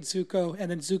assassinate Zuko,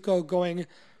 and then Zuko going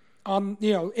on,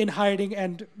 in hiding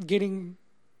and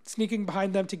sneaking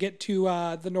behind them to get to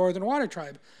the Northern Water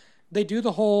Tribe. They do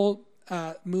the whole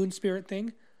moon spirit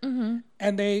thing, and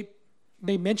they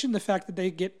mention the fact that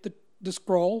they get the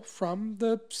scroll from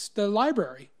the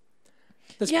library.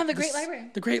 The Great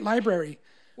Library. The Great Library.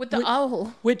 With the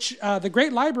owl. Which the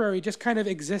Great Library just kind of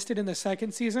existed in the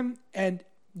second season, and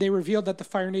they revealed that the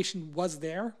Fire Nation was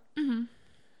there. Mm-hmm.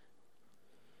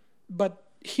 But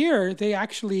here, they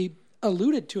actually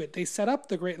alluded to it. They set up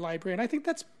the Great Library, and I think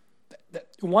that's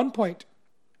one point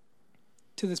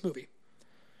to this movie,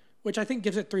 which I think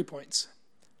gives it 3 points.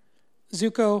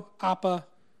 Zuko, Appa,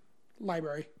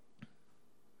 library.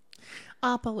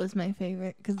 Appa was my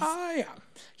favorite because Yeah,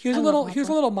 he was a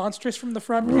little monstrous from the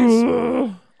front.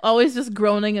 Always just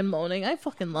groaning and moaning. I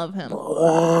fucking love him.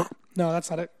 No, that's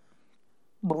not it.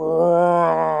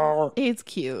 He's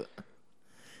cute.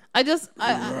 I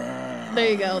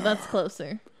there you go. That's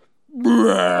closer.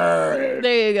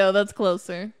 There you go. That's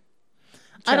closer.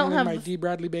 I don't have my D.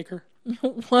 Bradley Baker.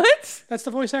 What? That's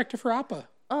the voice actor for Appa.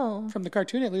 Oh, From the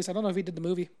cartoon, at least. I don't know if he did the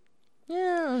movie.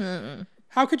 yeah.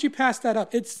 How could you pass that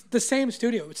up? It's the same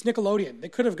studio. It's Nickelodeon. They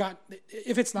could have got...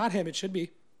 If it's not him, it should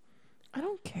be. I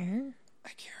don't care. I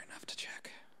care enough to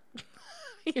check.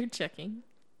 You're checking.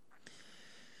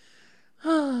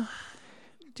 Why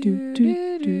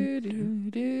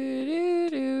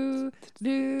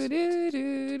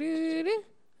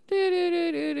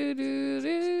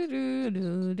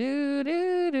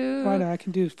not? I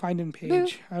can do find in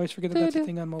page. I always forget that that's a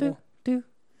thing on mobile.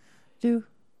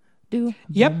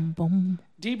 Yep.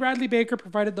 D. Bradley Baker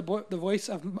provided the voice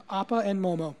of Appa and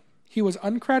Momo. He was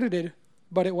uncredited,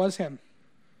 but it was him.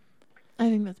 I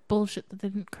think that's bullshit that they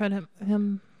didn't credit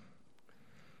him.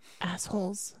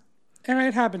 Assholes. And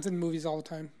it happens in movies all the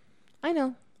time. I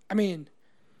know. I mean,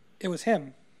 it was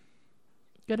him.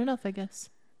 Good enough, I guess.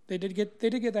 They did get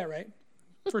that right,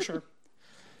 for sure.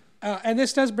 And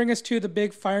this does bring us to the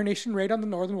big Fire Nation raid on the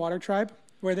Northern Water Tribe,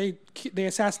 where they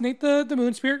assassinate the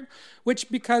Moon Spirit, which,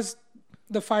 because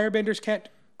the firebenders can't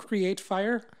create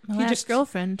fire, My last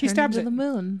girlfriend turned stabs into it. the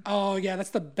moon. Oh yeah, that's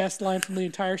the best line from the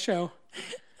entire show.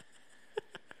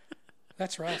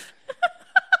 That's rough.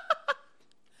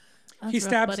 That's he rough,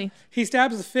 stabs buddy. he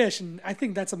stabs the fish, and I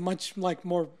think that's a much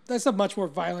more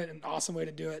violent and awesome way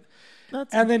to do it.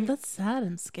 That's sad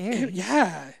and scary.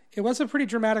 Yeah, it was a pretty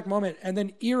dramatic moment. And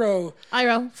then Iroh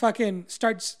fucking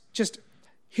starts just...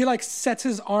 He, like, sets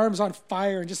his arms on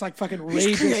fire and just, like, fucking He's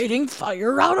rages. creating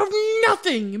fire out of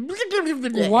nothing.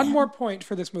 One more point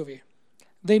for this movie.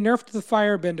 They nerfed the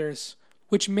firebenders,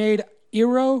 which made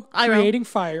Iroh creating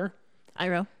fire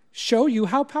Iroh. show you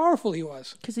how powerful he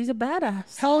was. Because he's a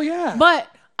badass. Hell yeah.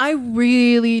 But I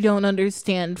really don't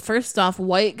understand. First off,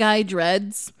 white guy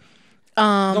dreads.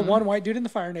 The one white dude in the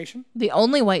Fire Nation. The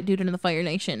only white dude in the Fire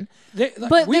Nation.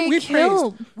 We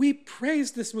killed.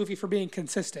 praised this movie for being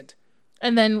consistent.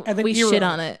 And then we Iroh. shit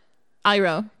on it.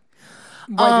 Iroh.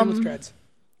 White dude with dreads.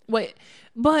 Wait,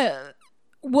 but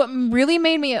what really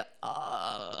made me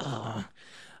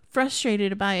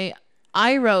frustrated by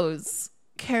Iroh's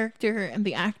character and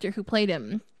the actor who played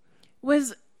him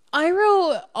was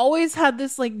Iroh always had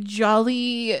this like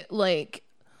jolly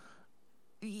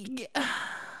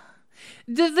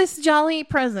this jolly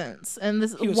presence and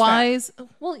this wise fat.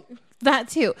 well that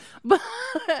too but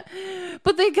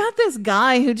they got this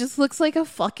guy who just looks like a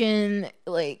fucking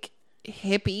like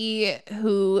hippie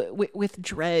who with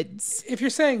dreads. If you're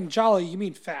saying jolly, you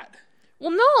mean fat.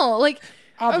 Well, no, like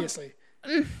obviously.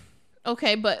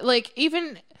 Okay, but like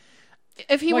even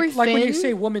if he were thin, like when you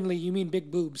say womanly, you mean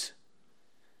big boobs.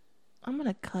 I'm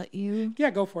gonna cut you. Yeah,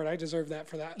 go for it. I deserve that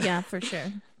for that. Yeah, for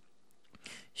sure.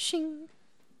 Shing.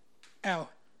 Ow.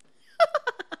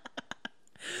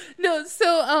 No,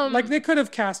 so like they could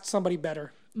have cast somebody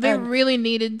better. They really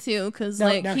needed to, because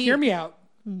like now hear me out.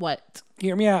 What?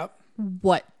 Hear me out.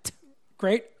 What?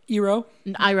 Great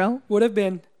Iroh would have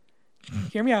been.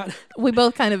 Hear me out. We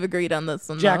both kind of agreed on this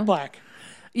one. Jack Black.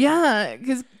 Yeah,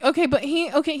 because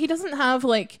he doesn't have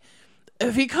like,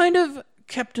 if he kind of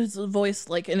kept his voice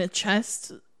like in a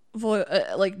chest,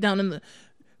 like down in the,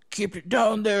 keep it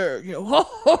down there, you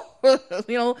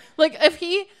know, like if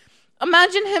he,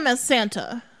 imagine him as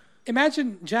Santa.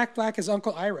 Imagine Jack Black as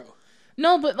Uncle Iroh.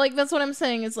 No, but like that's what I'm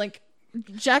saying is like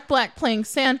Jack Black playing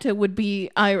Santa would be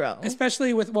Iroh.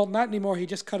 Especially with, well, not anymore. He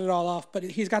just cut it all off. But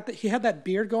he had that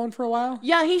beard going for a while.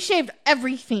 Yeah, he shaved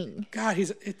everything. God,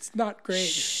 it's not great.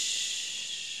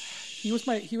 He was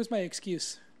my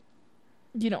excuse.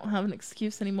 You don't have an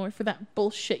excuse anymore for that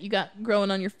bullshit you got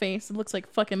growing on your face. It looks like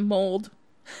fucking mold.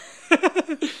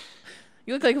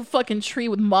 You look like a fucking tree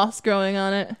with moss growing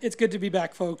on it. It's good to be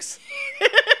back, folks.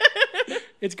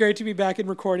 It's great to be back and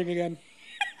recording again.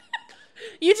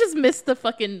 You just missed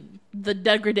the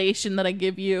degradation that I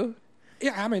give you.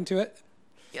 Yeah, I'm into it.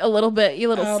 A little bit, you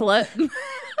little slut.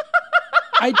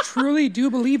 I truly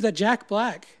do believe that Jack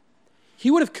Black,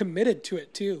 he would have committed to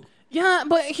it too. Yeah,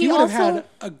 but he would also have had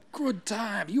a good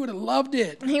time. He would have loved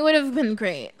it. He would have been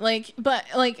great. Like, but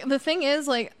like the thing is,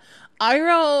 like,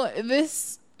 Iroh,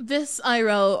 this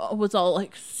Iroh was all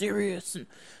like serious and,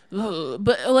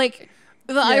 but like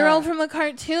the Iroh from the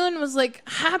cartoon was like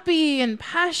happy and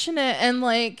passionate and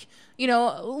like, you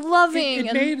know, loving.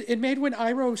 It made when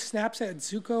Iroh snaps at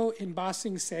Zuko in Ba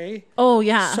Sing Se. Oh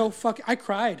yeah. So I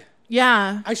cried.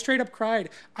 Yeah. I straight up cried.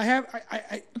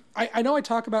 I know I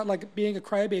talk about like being a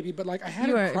crybaby, but like I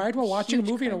hadn't cried while watching a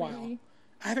movie in a while.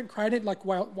 I haven't cried it like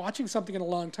while watching something in a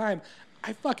long time.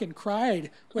 I fucking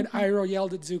cried when Iroh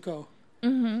yelled at Zuko.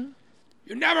 Mm-hmm.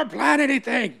 You never plan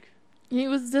anything. He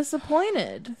was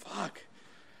disappointed. Fuck.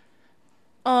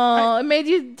 Oh, it made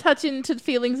you touch into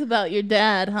feelings about your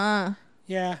dad, huh?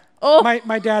 Yeah. Oh.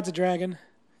 My dad's a dragon.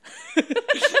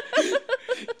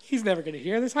 He's never going to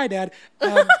hear this. Hi, Dad.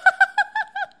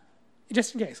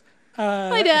 Just in case.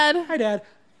 Hi, Dad. Hi, Dad.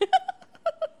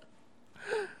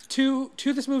 To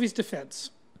this movie's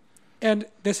defense, and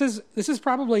this is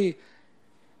probably.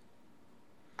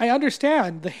 I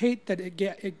understand the hate that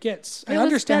it gets. I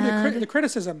understand the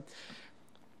criticism.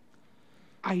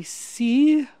 I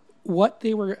see what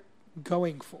they were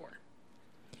going for.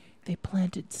 They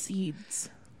planted seeds.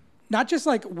 Not just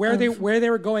like where they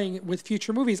were going with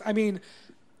future movies. I mean,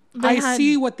 I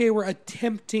see what they were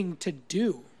attempting to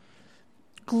do.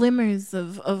 Glimmers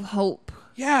of hope.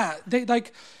 Yeah,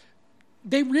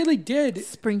 they really did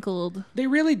sprinkled. They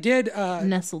really did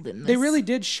nestled in this. They really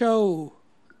did show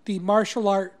the martial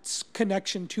arts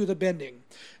connection to the bending.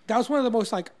 That was one of the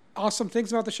most like awesome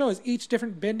things about the show is each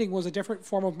different bending was a different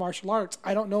form of martial arts.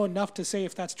 I don't know enough to say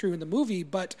if that's true in the movie,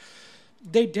 but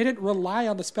they didn't rely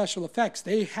on the special effects.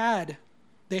 They had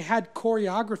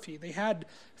choreography. They had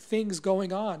things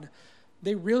going on.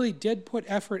 They really did put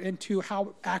effort into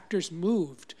how actors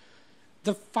moved.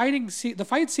 The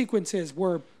fight sequences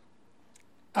were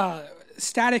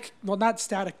static. Well, not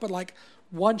static, but like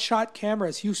one-shot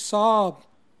cameras. You saw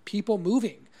people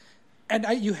moving, and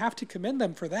you have to commend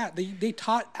them for that. They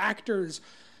taught actors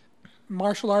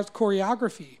martial arts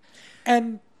choreography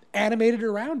and animated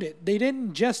around it. They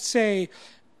didn't just say,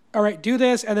 all right, do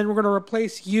this, and then we're going to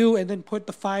replace you and then put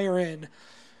the fire in.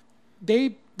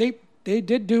 They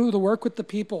did do the work with the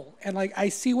people, and like I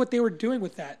see what they were doing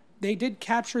with that. They did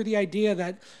capture the idea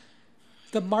that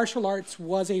the martial arts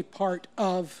was a part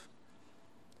of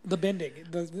the bending,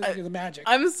 the magic.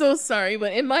 I'm so sorry,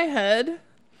 but in my head,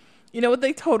 you know what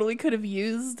they totally could have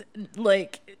used,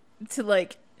 like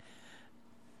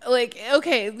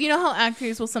okay, you know how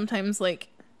actors will sometimes like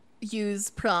use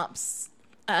props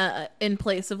in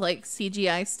place of like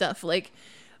CGI stuff, like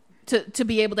to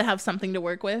be able to have something to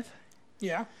work with.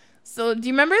 Yeah. So do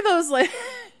you remember those like?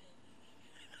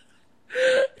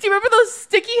 Do you remember those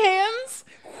sticky hands?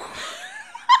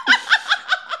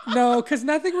 No, because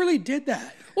nothing really did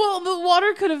that. Well, the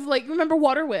water could have like remember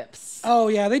water whips. Oh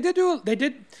yeah, they did.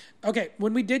 Okay,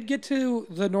 when we did get to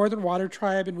the Northern Water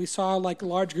Tribe and we saw like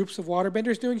large groups of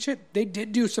waterbenders doing shit, they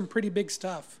did do some pretty big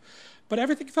stuff, but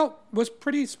everything was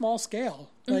pretty small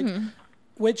scale. Like,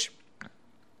 which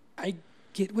I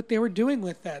get what they were doing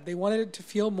with that. They wanted it to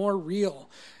feel more real.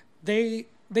 They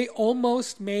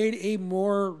almost made a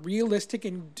more realistic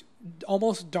and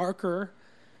almost darker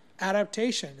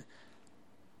adaptation.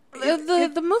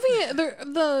 The movie,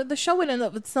 the show in and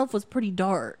of itself was pretty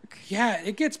dark. Yeah,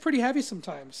 it gets pretty heavy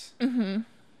sometimes. Mm-hmm.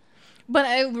 But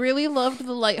I really loved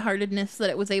the lightheartedness that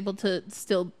it was able to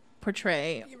still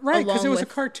portray. Right, because it was a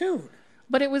cartoon.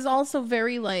 But it was also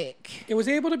very like... It was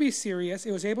able to be serious.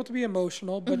 It was able to be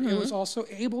emotional, but it was also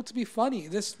able to be funny.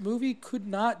 This movie could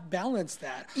not balance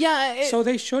that. Yeah. So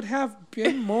they should have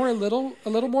been a little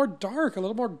more dark, a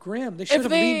little more grim. They should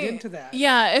have leaned into that.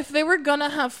 Yeah, if they were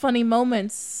gonna have funny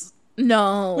moments,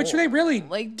 no. Which they really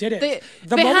didn't.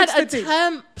 They had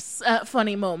attempts at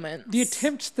funny moments. The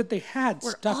attempts that they had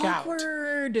stuck out.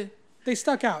 They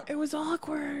stuck out. It was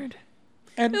awkward.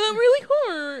 And it was really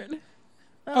hard.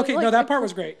 Okay, no, that part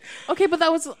was great. Okay, but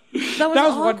that was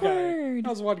awkward. One guy. That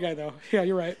was one guy, though. Yeah,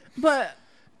 you're right. But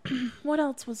what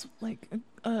else was like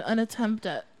an attempt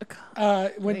at?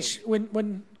 When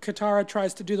Katara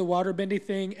tries to do the waterbendy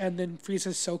thing and then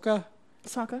freezes Sokka,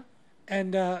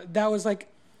 and that was like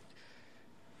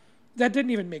that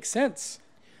didn't even make sense.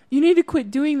 You need to quit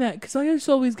doing that because I just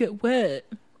always get wet.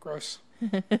 Gross.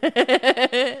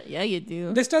 Yeah, you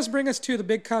do. This does bring us to the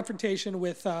big confrontation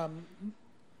with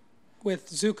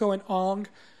Zuko and Ong.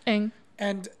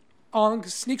 And Ong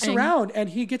sneaks around and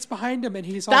he gets behind him and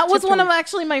he's all That was tiptoeing. one of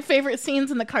actually my favorite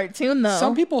scenes in the cartoon, though.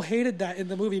 Some people hated that in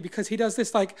the movie because he does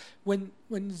this like when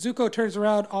Zuko turns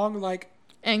around, Ong like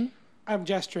I'm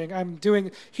gesturing. I'm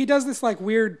doing. He does this like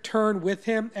weird turn with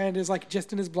him and is like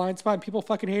just in his blind spot. And people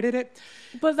fucking hated it.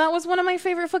 But that was one of my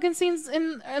favorite fucking scenes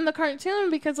in the cartoon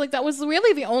because like that was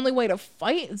really the only way to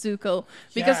fight Zuko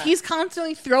because Yeah. he's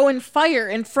constantly throwing fire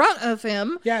in front of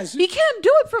him. Yeah, he can't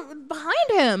do it from behind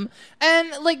him.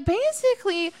 And like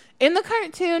basically in the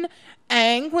cartoon,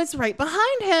 Aang was right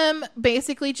behind him,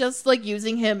 basically just like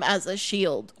using him as a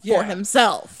shield for Yeah.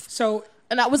 himself. So,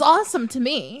 And that was awesome to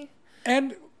me.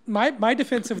 and my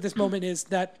defense of this moment is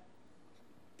that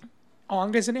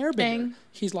Ong is an airbender. Aang.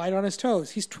 He's light on his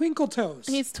toes. He's twinkle toes.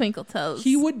 He's Twinkle Toes.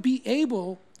 He would be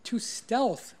able to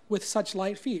stealth with such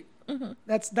light feet. Mm-hmm.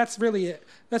 That's really it.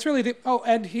 That's really the. Oh,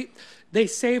 and they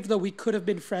saved the "we could have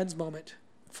been friends" moment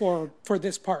for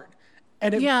this part,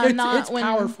 and it's when-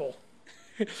 powerful.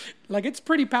 Like it's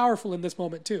pretty powerful in this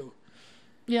moment too.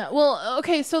 Yeah, well,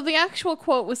 okay, so the actual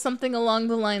quote was something along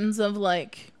the lines of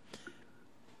like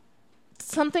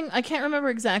something I can't remember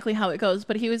exactly how it goes,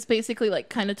 but he was basically like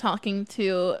kind of talking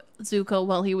to Zuko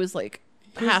while he was like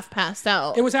half passed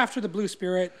out. It was after the Blue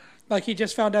Spirit. Like he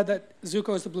just found out that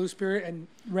Zuko is the Blue Spirit and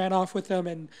ran off with them,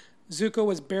 and Zuko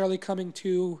was barely coming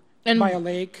to And by a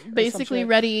lake. or some basically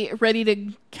shit. ready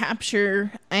to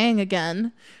capture Aang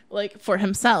again, like for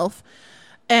himself.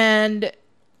 And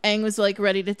Aang was like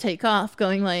ready to take off,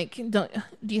 going like, do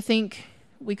you think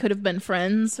we could have been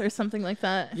friends or something like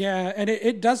that? Yeah, and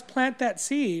it does plant that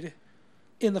seed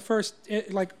in the first.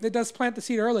 It does plant the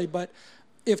seed early, but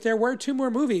if there were 2 more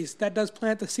movies, that does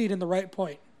plant the seed in the right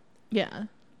point. Yeah.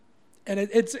 And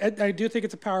I do think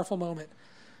it's a powerful moment.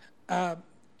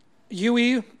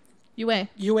 Yue.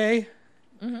 Yue.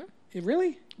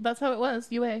 Really? That's how it was.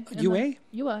 Yue. Yue?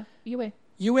 Yue.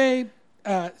 Yue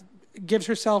gives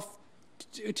herself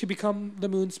to become the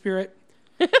moon spirit.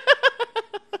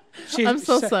 I'm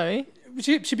so sorry.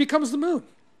 She becomes the moon.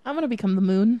 I'm going to become the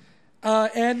moon.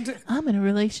 And I'm in a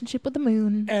relationship with the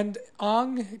moon.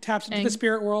 Ong taps into Aang. the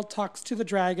spirit world, talks to the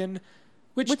dragon,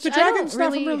 which the I don't dragon's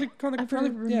not really really going to ever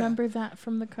remember that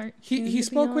from the cartoon. He to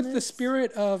spoke be with the honest.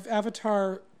 spirit of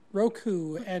Avatar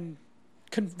Roku and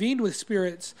convened with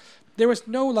spirits. There was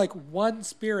no like one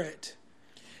spirit,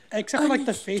 except for like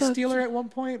the face stealer at one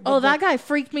point. Oh, but that guy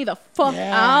freaked me the fuck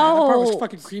yeah, out. that part was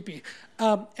fucking creepy.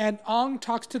 And Ong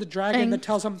talks to the dragon Aang. that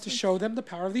tells him to show them the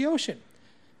power of the ocean.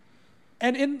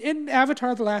 And in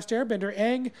Avatar: The Last Airbender,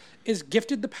 Aang is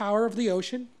gifted the power of the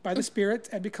ocean by the spirits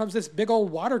and becomes this big old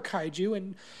water kaiju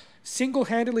and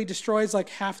single-handedly destroys like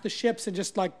half the ships and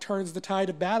just like turns the tide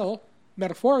of battle,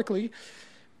 metaphorically.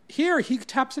 Here, he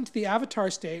taps into the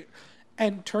Avatar state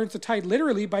and turns the tide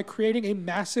literally by creating a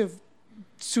massive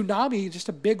tsunami, just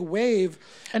a big wave.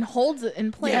 And holds it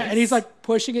in place. Yeah, and he's like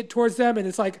pushing it towards them, and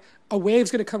it's like a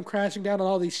wave's going to come crashing down on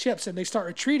all these ships, and they start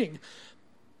retreating.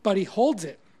 But he holds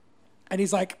it, and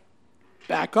he's like,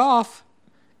 back off.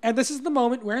 And this is the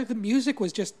moment where the music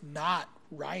was just not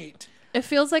right. It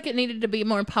feels like it needed to be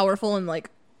more powerful and like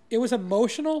It was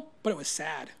emotional, but it was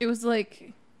sad. it was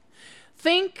like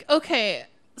okay,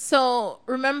 so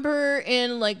remember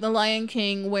in like The Lion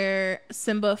King where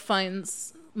Simba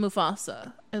finds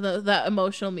Mufasa, that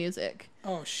emotional music.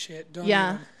 Oh, shit. Don't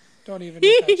Yeah. even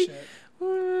hit that shit.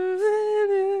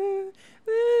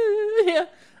 Yeah.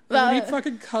 When he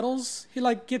fucking cuddles, he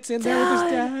like gets in there with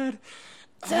his dad.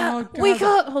 Oh, God. Wake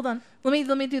up! Hold on.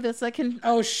 Let me do this. I can.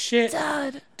 Oh, shit.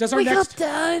 Dad. Does our Wake next up,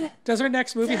 Dad. Does our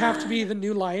next movie have to be the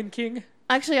new Lion King?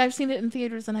 Actually, I've seen it in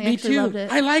theaters and I Me actually too. loved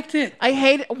it. I liked it. I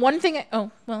hate one thing.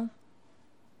 Oh well,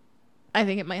 I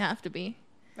think it might have to be.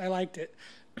 I liked it.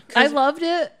 I 'Cause- loved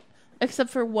it, except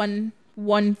for one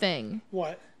thing.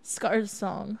 What? Scar's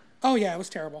song. Oh, yeah, it was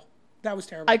terrible. That was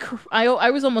terrible. I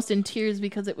was almost in tears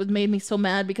because it made me so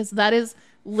mad because that is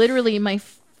literally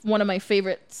one of my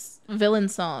favorite villain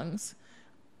songs.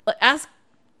 Like, I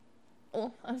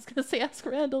was gonna say ask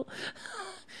Randall,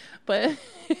 but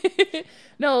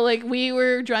no, like we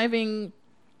were driving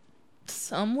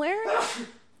somewhere,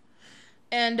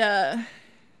 and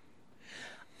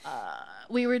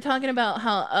we were talking about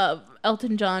how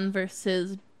Elton John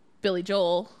versus Billy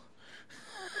Joel.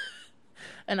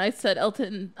 And I said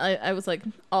Elton. I was like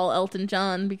all Elton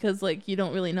John because like you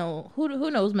don't really know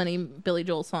who knows many Billy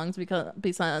Joel songs because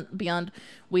beyond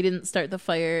We Didn't Start the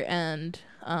Fire and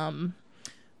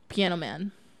Piano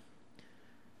Man.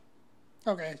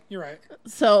 Okay, you're right.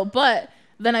 So, but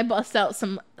then I bust out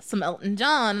some Elton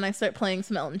John and I start playing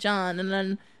some Elton John, and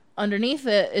then underneath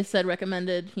it said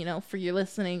recommended, for you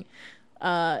listening.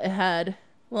 It had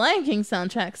Lion King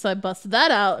soundtrack, so I busted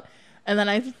that out. And then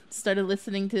I started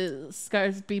listening to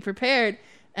Scar's Be Prepared,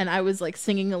 and I was like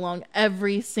singing along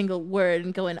every single word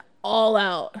and going all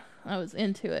out. I was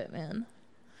into it, man.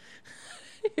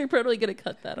 You're probably gonna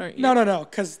cut that, aren't you? No,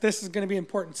 because this is going to be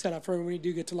important setup for when we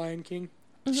do get to Lion King.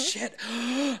 Shit.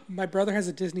 My brother has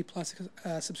a Disney Plus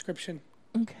subscription.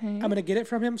 Okay. I'm going to get it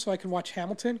from him so I can watch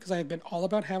Hamilton because I have been all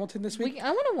about Hamilton this week.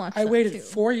 I want to watch. I that waited too.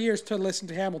 4 years to listen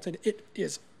to Hamilton. It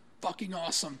is fucking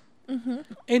awesome.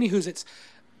 Anywho's, it's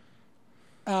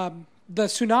the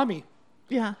tsunami.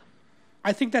 Yeah.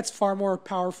 I think that's far more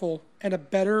powerful and a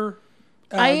better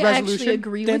I resolution actually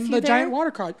agree than with you the there. giant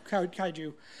water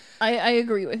kaiju. I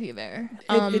agree with you there.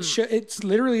 It's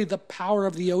literally the power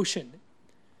of the ocean.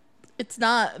 It's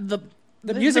not the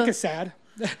music is sad.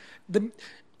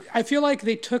 I feel like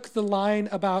they took the line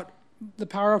about the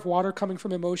power of water coming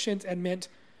from emotions and meant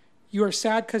you are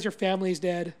sad because your family's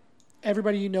dead.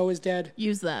 Everybody you know is dead.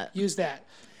 Use that. Use that.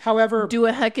 However, Do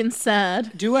a heckin'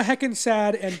 sad. do a heckin'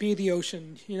 sad and be the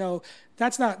ocean. You know,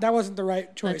 that wasn't the right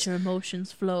Let choice. your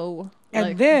emotions flow And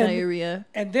like then- diarrhea.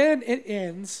 And then it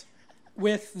ends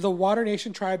with the Water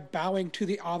Nation tribe bowing to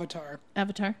the Avatar.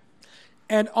 Avatar.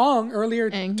 And Ong earlier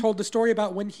Aang. told the story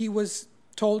about when he was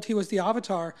told he was the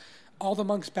Avatar, all the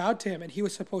monks bowed to him, and he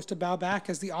was supposed to bow back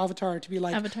as the Avatar to be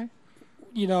like, Avatar.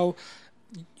 you know,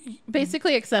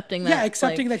 Basically accepting that. yeah,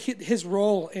 accepting like, his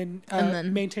role in And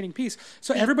then- maintaining peace.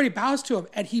 So everybody bows to him,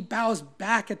 and he bows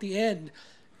back at the end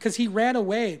because he ran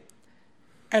away.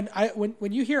 And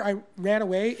when you hear I ran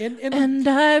away in And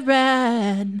I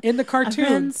ran. the I ran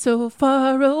cartoon, so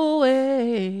far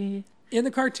away. in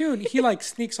the cartoon, he like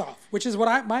sneaks off, which is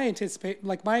what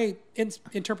my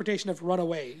interpretation of run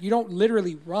away. You don't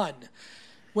literally run.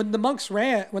 When the monks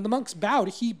bowed,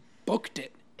 he booked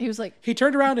it. He was like, He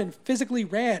turned around and physically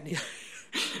ran.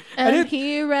 and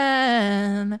he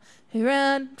ran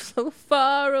so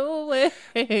far away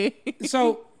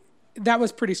So that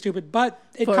was pretty stupid, but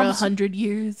it for comes 100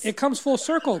 years. it comes full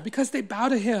circle because they bow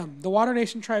to him. The Water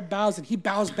Nation tribe bows and he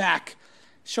bows back,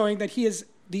 showing that he is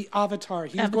the Avatar.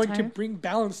 He's going to Avatar. bring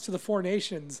balance to the four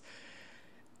nations.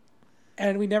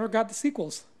 And we never got the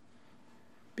sequels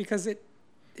because it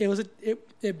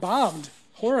bombed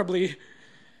horribly.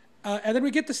 And then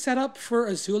we get the setup for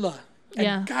Azula. And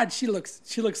Yeah. God, she looks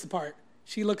the part.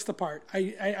 She looks the part.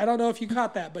 I don't know if you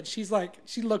caught that, but she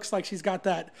looks like she's got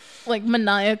that. Like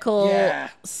maniacal Yeah.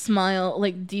 smile,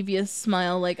 like devious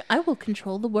smile, like I will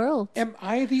control the world. Am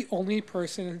I the only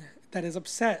person that is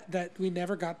upset that we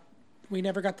never got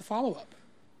the follow up?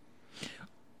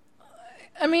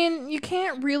 I mean, you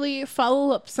can't really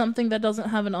follow up something that doesn't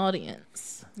have an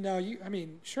audience. No,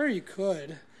 sure you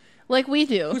could. Like we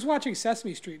do. Who's watching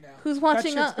Sesame Street now? Who's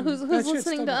watching That us? shit's been- Who's that shit's listening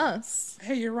still to been- us?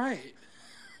 Hey, you're right.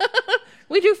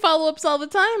 We do follow ups all the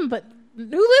time, but who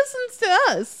listens to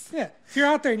us Yeah, if you're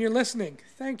out there and you're listening,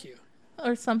 thank you.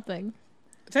 or something?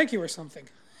 Thank you or something.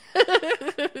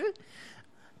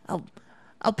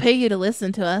 I'll pay you to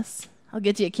listen to us. I'll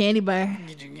get you a candy bar.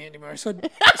 Get you candy bar. So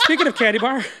speaking of candy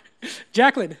bar,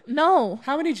 Jacqueline, No,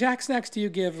 how many Jack Snacks do you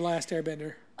give Last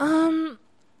Airbender?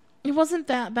 it wasn't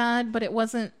that bad, but it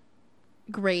wasn't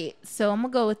great. So I'm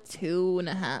gonna go with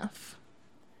 2.5.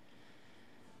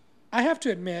 I have to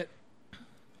admit,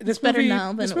 this better movie, now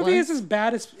than this it movie was. is as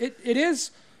bad as it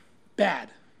is bad.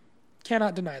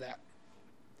 Cannot deny that.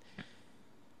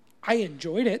 I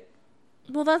enjoyed it.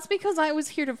 Well, that's because I was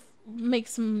here to make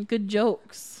some good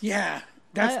jokes. Yeah,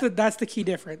 that's the key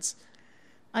difference.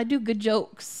 I do good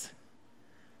jokes.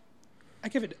 I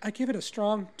give it a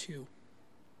strong 2.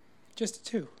 Just a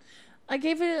 2. I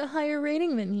gave it a higher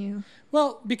rating than you.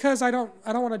 Well, because I don't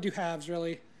want to do halves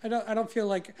really. I don't feel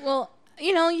like Well,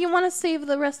 you know, you want to save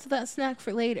the rest of that snack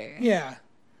for later. yeah.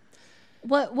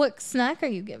 What snack are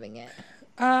you giving it?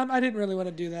 I didn't really want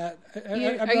to do that. I'm Are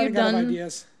you running out of done?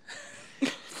 ideas.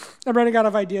 I'm running out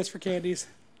of ideas for candies.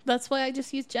 That's why I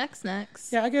just use Jack Snacks.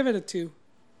 Yeah, I give it a 2.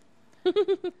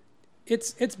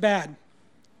 It's bad.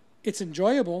 It's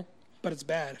enjoyable, but it's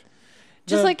bad.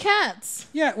 Just The- like Cats.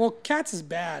 Yeah, well, Cats is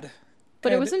bad.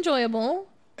 But it And was enjoyable.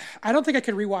 I don't think I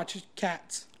could rewatch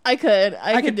Cats. I could.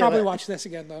 I could do probably it. watch this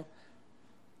again though.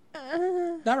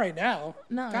 Not right now.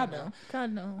 No, God, no.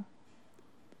 God, no.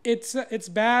 It's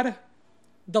bad.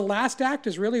 The last act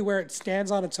is really where it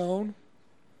stands on its own.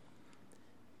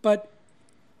 But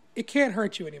it can't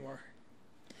hurt you anymore.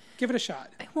 Give it a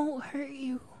shot. It won't hurt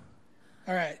you.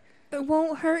 All right. It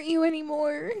won't hurt you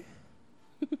anymore.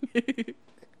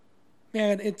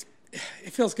 Man, it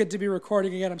feels good to be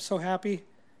recording again. I'm so happy.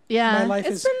 Yeah. My life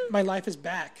it's is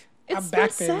back. It's I'm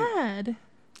back, been baby. sad.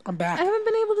 I'm back. I haven't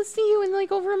been able to see you in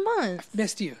like over a month.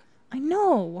 Missed you. I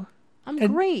know. I'm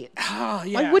great. Oh,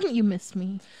 yeah. Why wouldn't you miss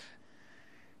me?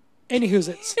 Anywho's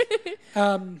it's.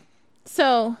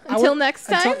 So, until next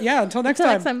time. Until next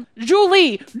time.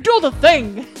 Julie, do the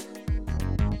thing.